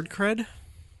any nerd cred?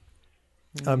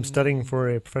 I'm studying for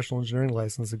a professional engineering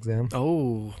license exam.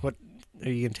 Oh, what? Are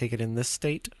you going to take it in this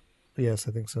state? Yes,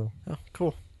 I think so. Oh,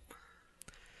 cool.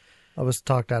 I was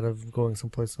talked out of going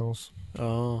someplace else.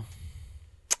 Oh.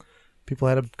 People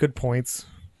had good points.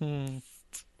 Hmm.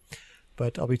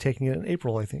 But I'll be taking it in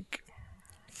April, I think.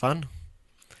 Fun.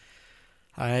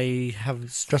 I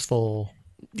have... stressful.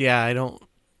 Yeah, I don't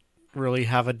really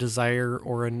have a desire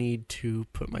or a need to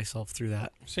put myself through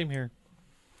that. Same here.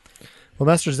 Well,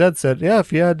 Master Zed said, yeah,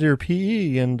 if you had your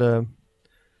PE and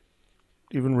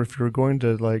even if you were going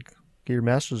to like get your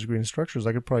master's degree in structures,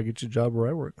 I could probably get you a job where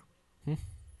I work. We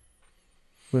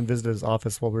went and visited his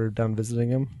office while we were down visiting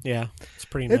him. Yeah, it's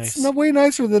pretty nice. It's way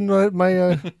nicer than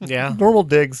my yeah. normal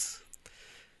digs.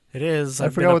 It is. I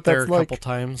I've forgot been up what there that's a like. couple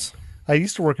times. I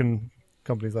used to work in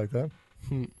companies like that.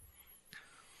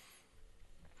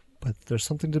 But there's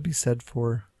something to be said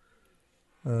for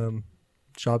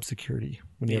job security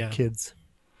when you have kids.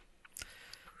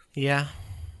 Yeah.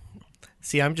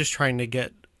 See, I'm just trying to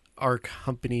get our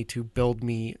company to build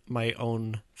me my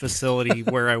own facility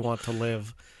where I want to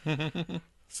live.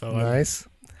 So nice.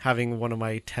 I'm having one of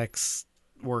my techs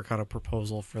work on a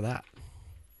proposal for that.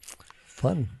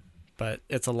 Fun. But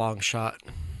it's a long shot.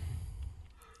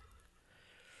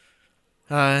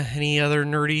 Any other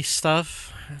nerdy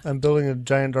stuff? I'm building a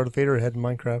giant Darth Vader head in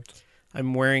Minecraft.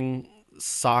 I'm wearing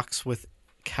socks with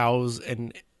cows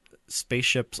and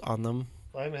spaceships on them.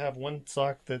 I have one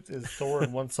sock that is Thor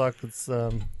and one sock that's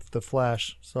the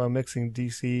Flash. So I'm mixing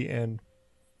DC and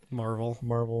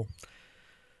Marvel.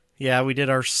 Yeah, we did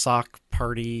our sock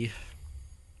party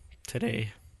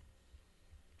today.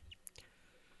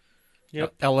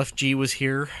 Yep. LFG was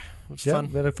here. It was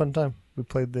fun. We had a fun time. We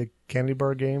played the candy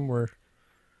bar game where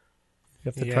you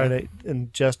have to try to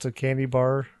ingest a candy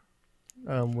bar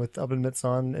with oven mitts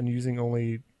on and using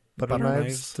only butter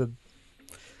knives.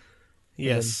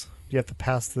 Yes. You have to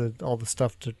pass all the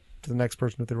stuff to the next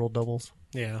person if they roll doubles.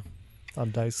 Yeah.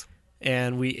 On dice.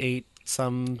 And we ate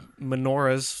some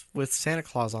menorahs with Santa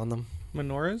Claus on them.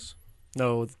 Menorahs?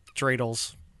 No,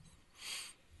 dreidels.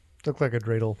 Looked like a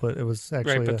dreidel, but it was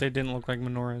actually... Right, but they didn't look like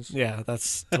menorahs. Yeah,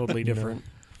 that's totally different.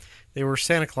 They were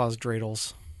Santa Claus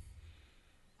dreidels.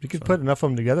 You could put enough of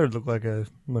them together to look like a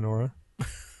menorah.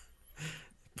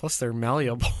 Plus, they're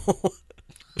malleable.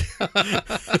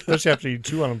 Especially after you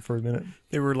chew on them for a minute.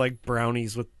 They were like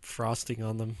brownies with frosting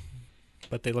on them,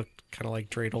 but they looked kind of like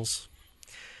dreidels.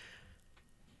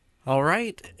 All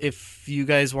right. If you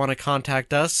guys want to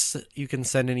contact us, you can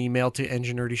send an email to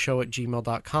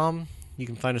enginerdyshow@gmail.com. You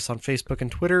can find us on Facebook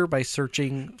and Twitter by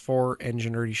searching for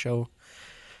Enginerdy Show.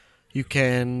 You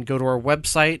can go to our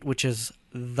website, which is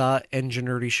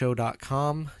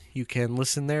theenginerdyshow.com. You can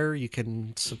listen there. You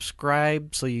can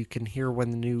subscribe so you can hear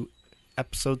when the new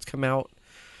episodes come out.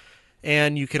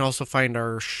 And you can also find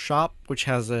our shop, which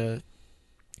has our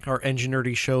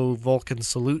Enginerdy Show Vulcan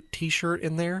Salute t-shirt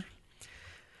in there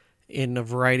in a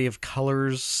variety of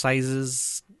colors,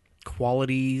 sizes,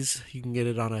 qualities. You can get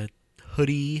it on a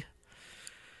hoodie.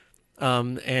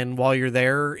 And while you're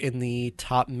there, in the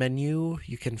top menu,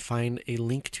 you can find a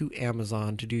link to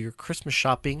Amazon to do your Christmas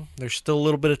shopping. There's still a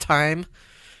little bit of time,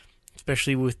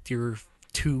 especially with your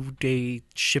 2-day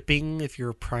shipping if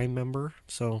you're a Prime member.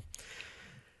 So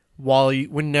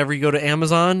whenever you go to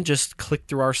Amazon, just click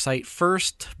through our site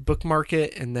first, bookmark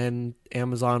it, and then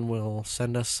Amazon will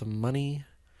send us some money.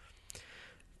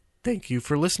 Thank you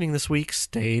for listening this week.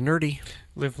 Stay nerdy.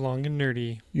 Live long and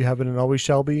nerdy. You have been and always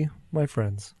shall be, my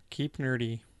friends. Keep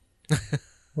nerdy.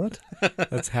 What?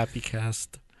 That's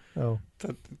Happycast. Oh.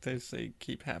 They say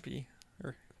keep happy.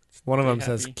 Or one of them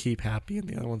happy. says keep happy, and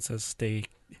the other one says stay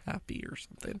happy or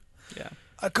something. Yeah.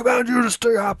 I command you to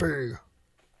stay happy.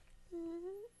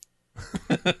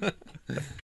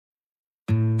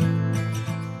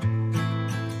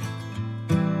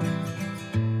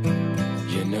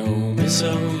 You know me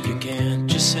so you can't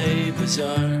just say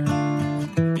bizarre.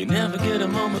 You never get a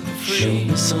moment for free. Show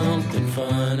me something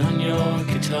fun on your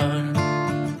guitar.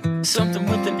 Something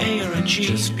with an A or a G.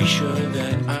 Just be sure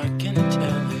that I can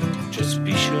tell it. Just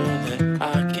be sure that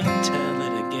I can tell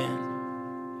it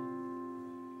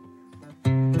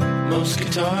again. Most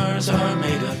guitars are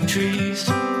made of trees,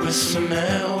 with some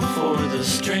metal for the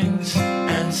strings,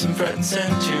 and some frets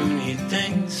and tuney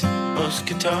things. Most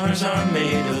guitars are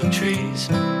made of trees.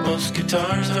 Most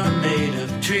guitars are made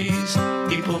of trees.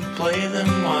 People play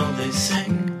them while they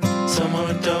sing. Some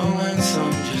are dull and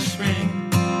some just ring.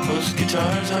 Most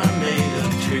guitars are made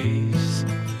of trees.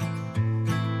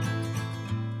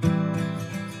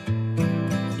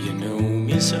 You know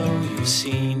me so you've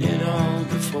seen it all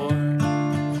before.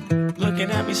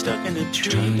 Looking at me stuck in a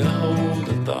tree, trying to hold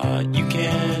a thought you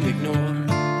can't ignore.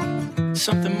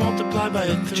 Something multiplied by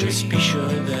a 3. Just be sure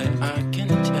that I can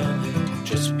tell it.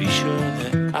 Just be sure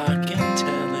that I can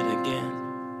tell it again.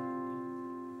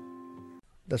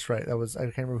 That's right. I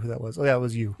can't remember who that was. Oh, yeah, it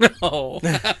was you. Oh.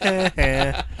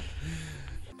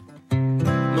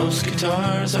 Most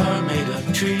guitars are made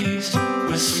of trees,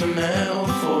 with some metal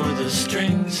for the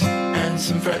strings, and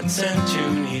some frets and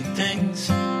tuney things.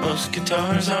 Most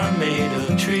guitars are made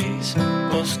of trees.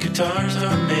 Most guitars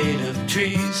are made of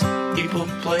trees. People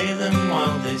play them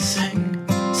while they sing.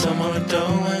 Some are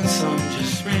dull and some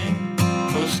just ring.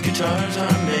 Most guitars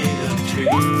are made of trees.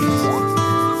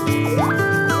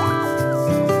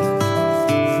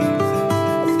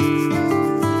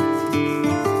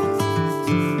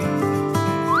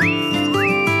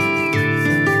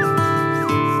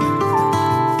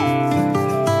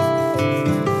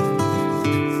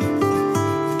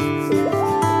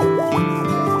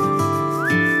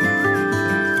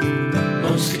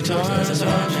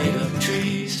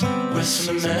 With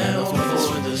some metal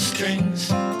for the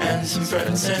strings, and some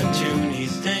frets and tuney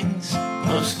things.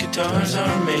 Most guitars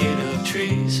are made of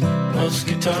trees. Most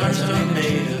guitars are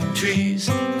made of trees.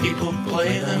 People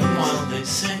play them while they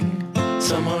sing.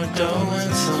 Some are dull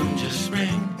and some just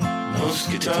ring.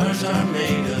 Most guitars are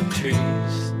made of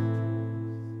trees.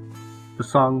 The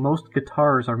song Most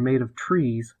Guitars Are Made of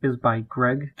Trees is by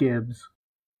Greg Gibbs.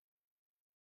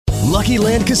 Lucky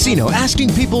Land Casino,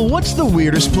 asking people, what's the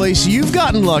weirdest place you've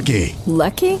gotten lucky?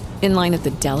 Lucky? In line at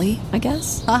the deli, I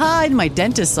guess? Aha, in my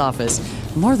dentist's office.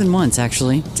 More than once,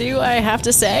 actually. Do I have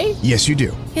to say? Yes, you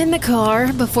do. In the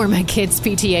car before my kids'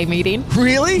 PTA meeting.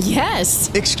 Really? Yes.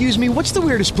 Excuse me, what's the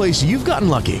weirdest place you've gotten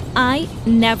lucky? I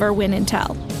never win and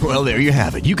tell. Well, there you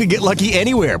have it. You can get lucky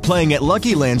anywhere, playing at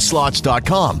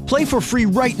LuckyLandSlots.com. Play for free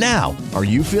right now. Are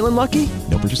you feeling lucky?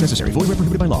 No purchase necessary. Void where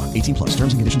prohibited by law. 18+.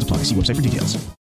 Terms and conditions apply. See website for details.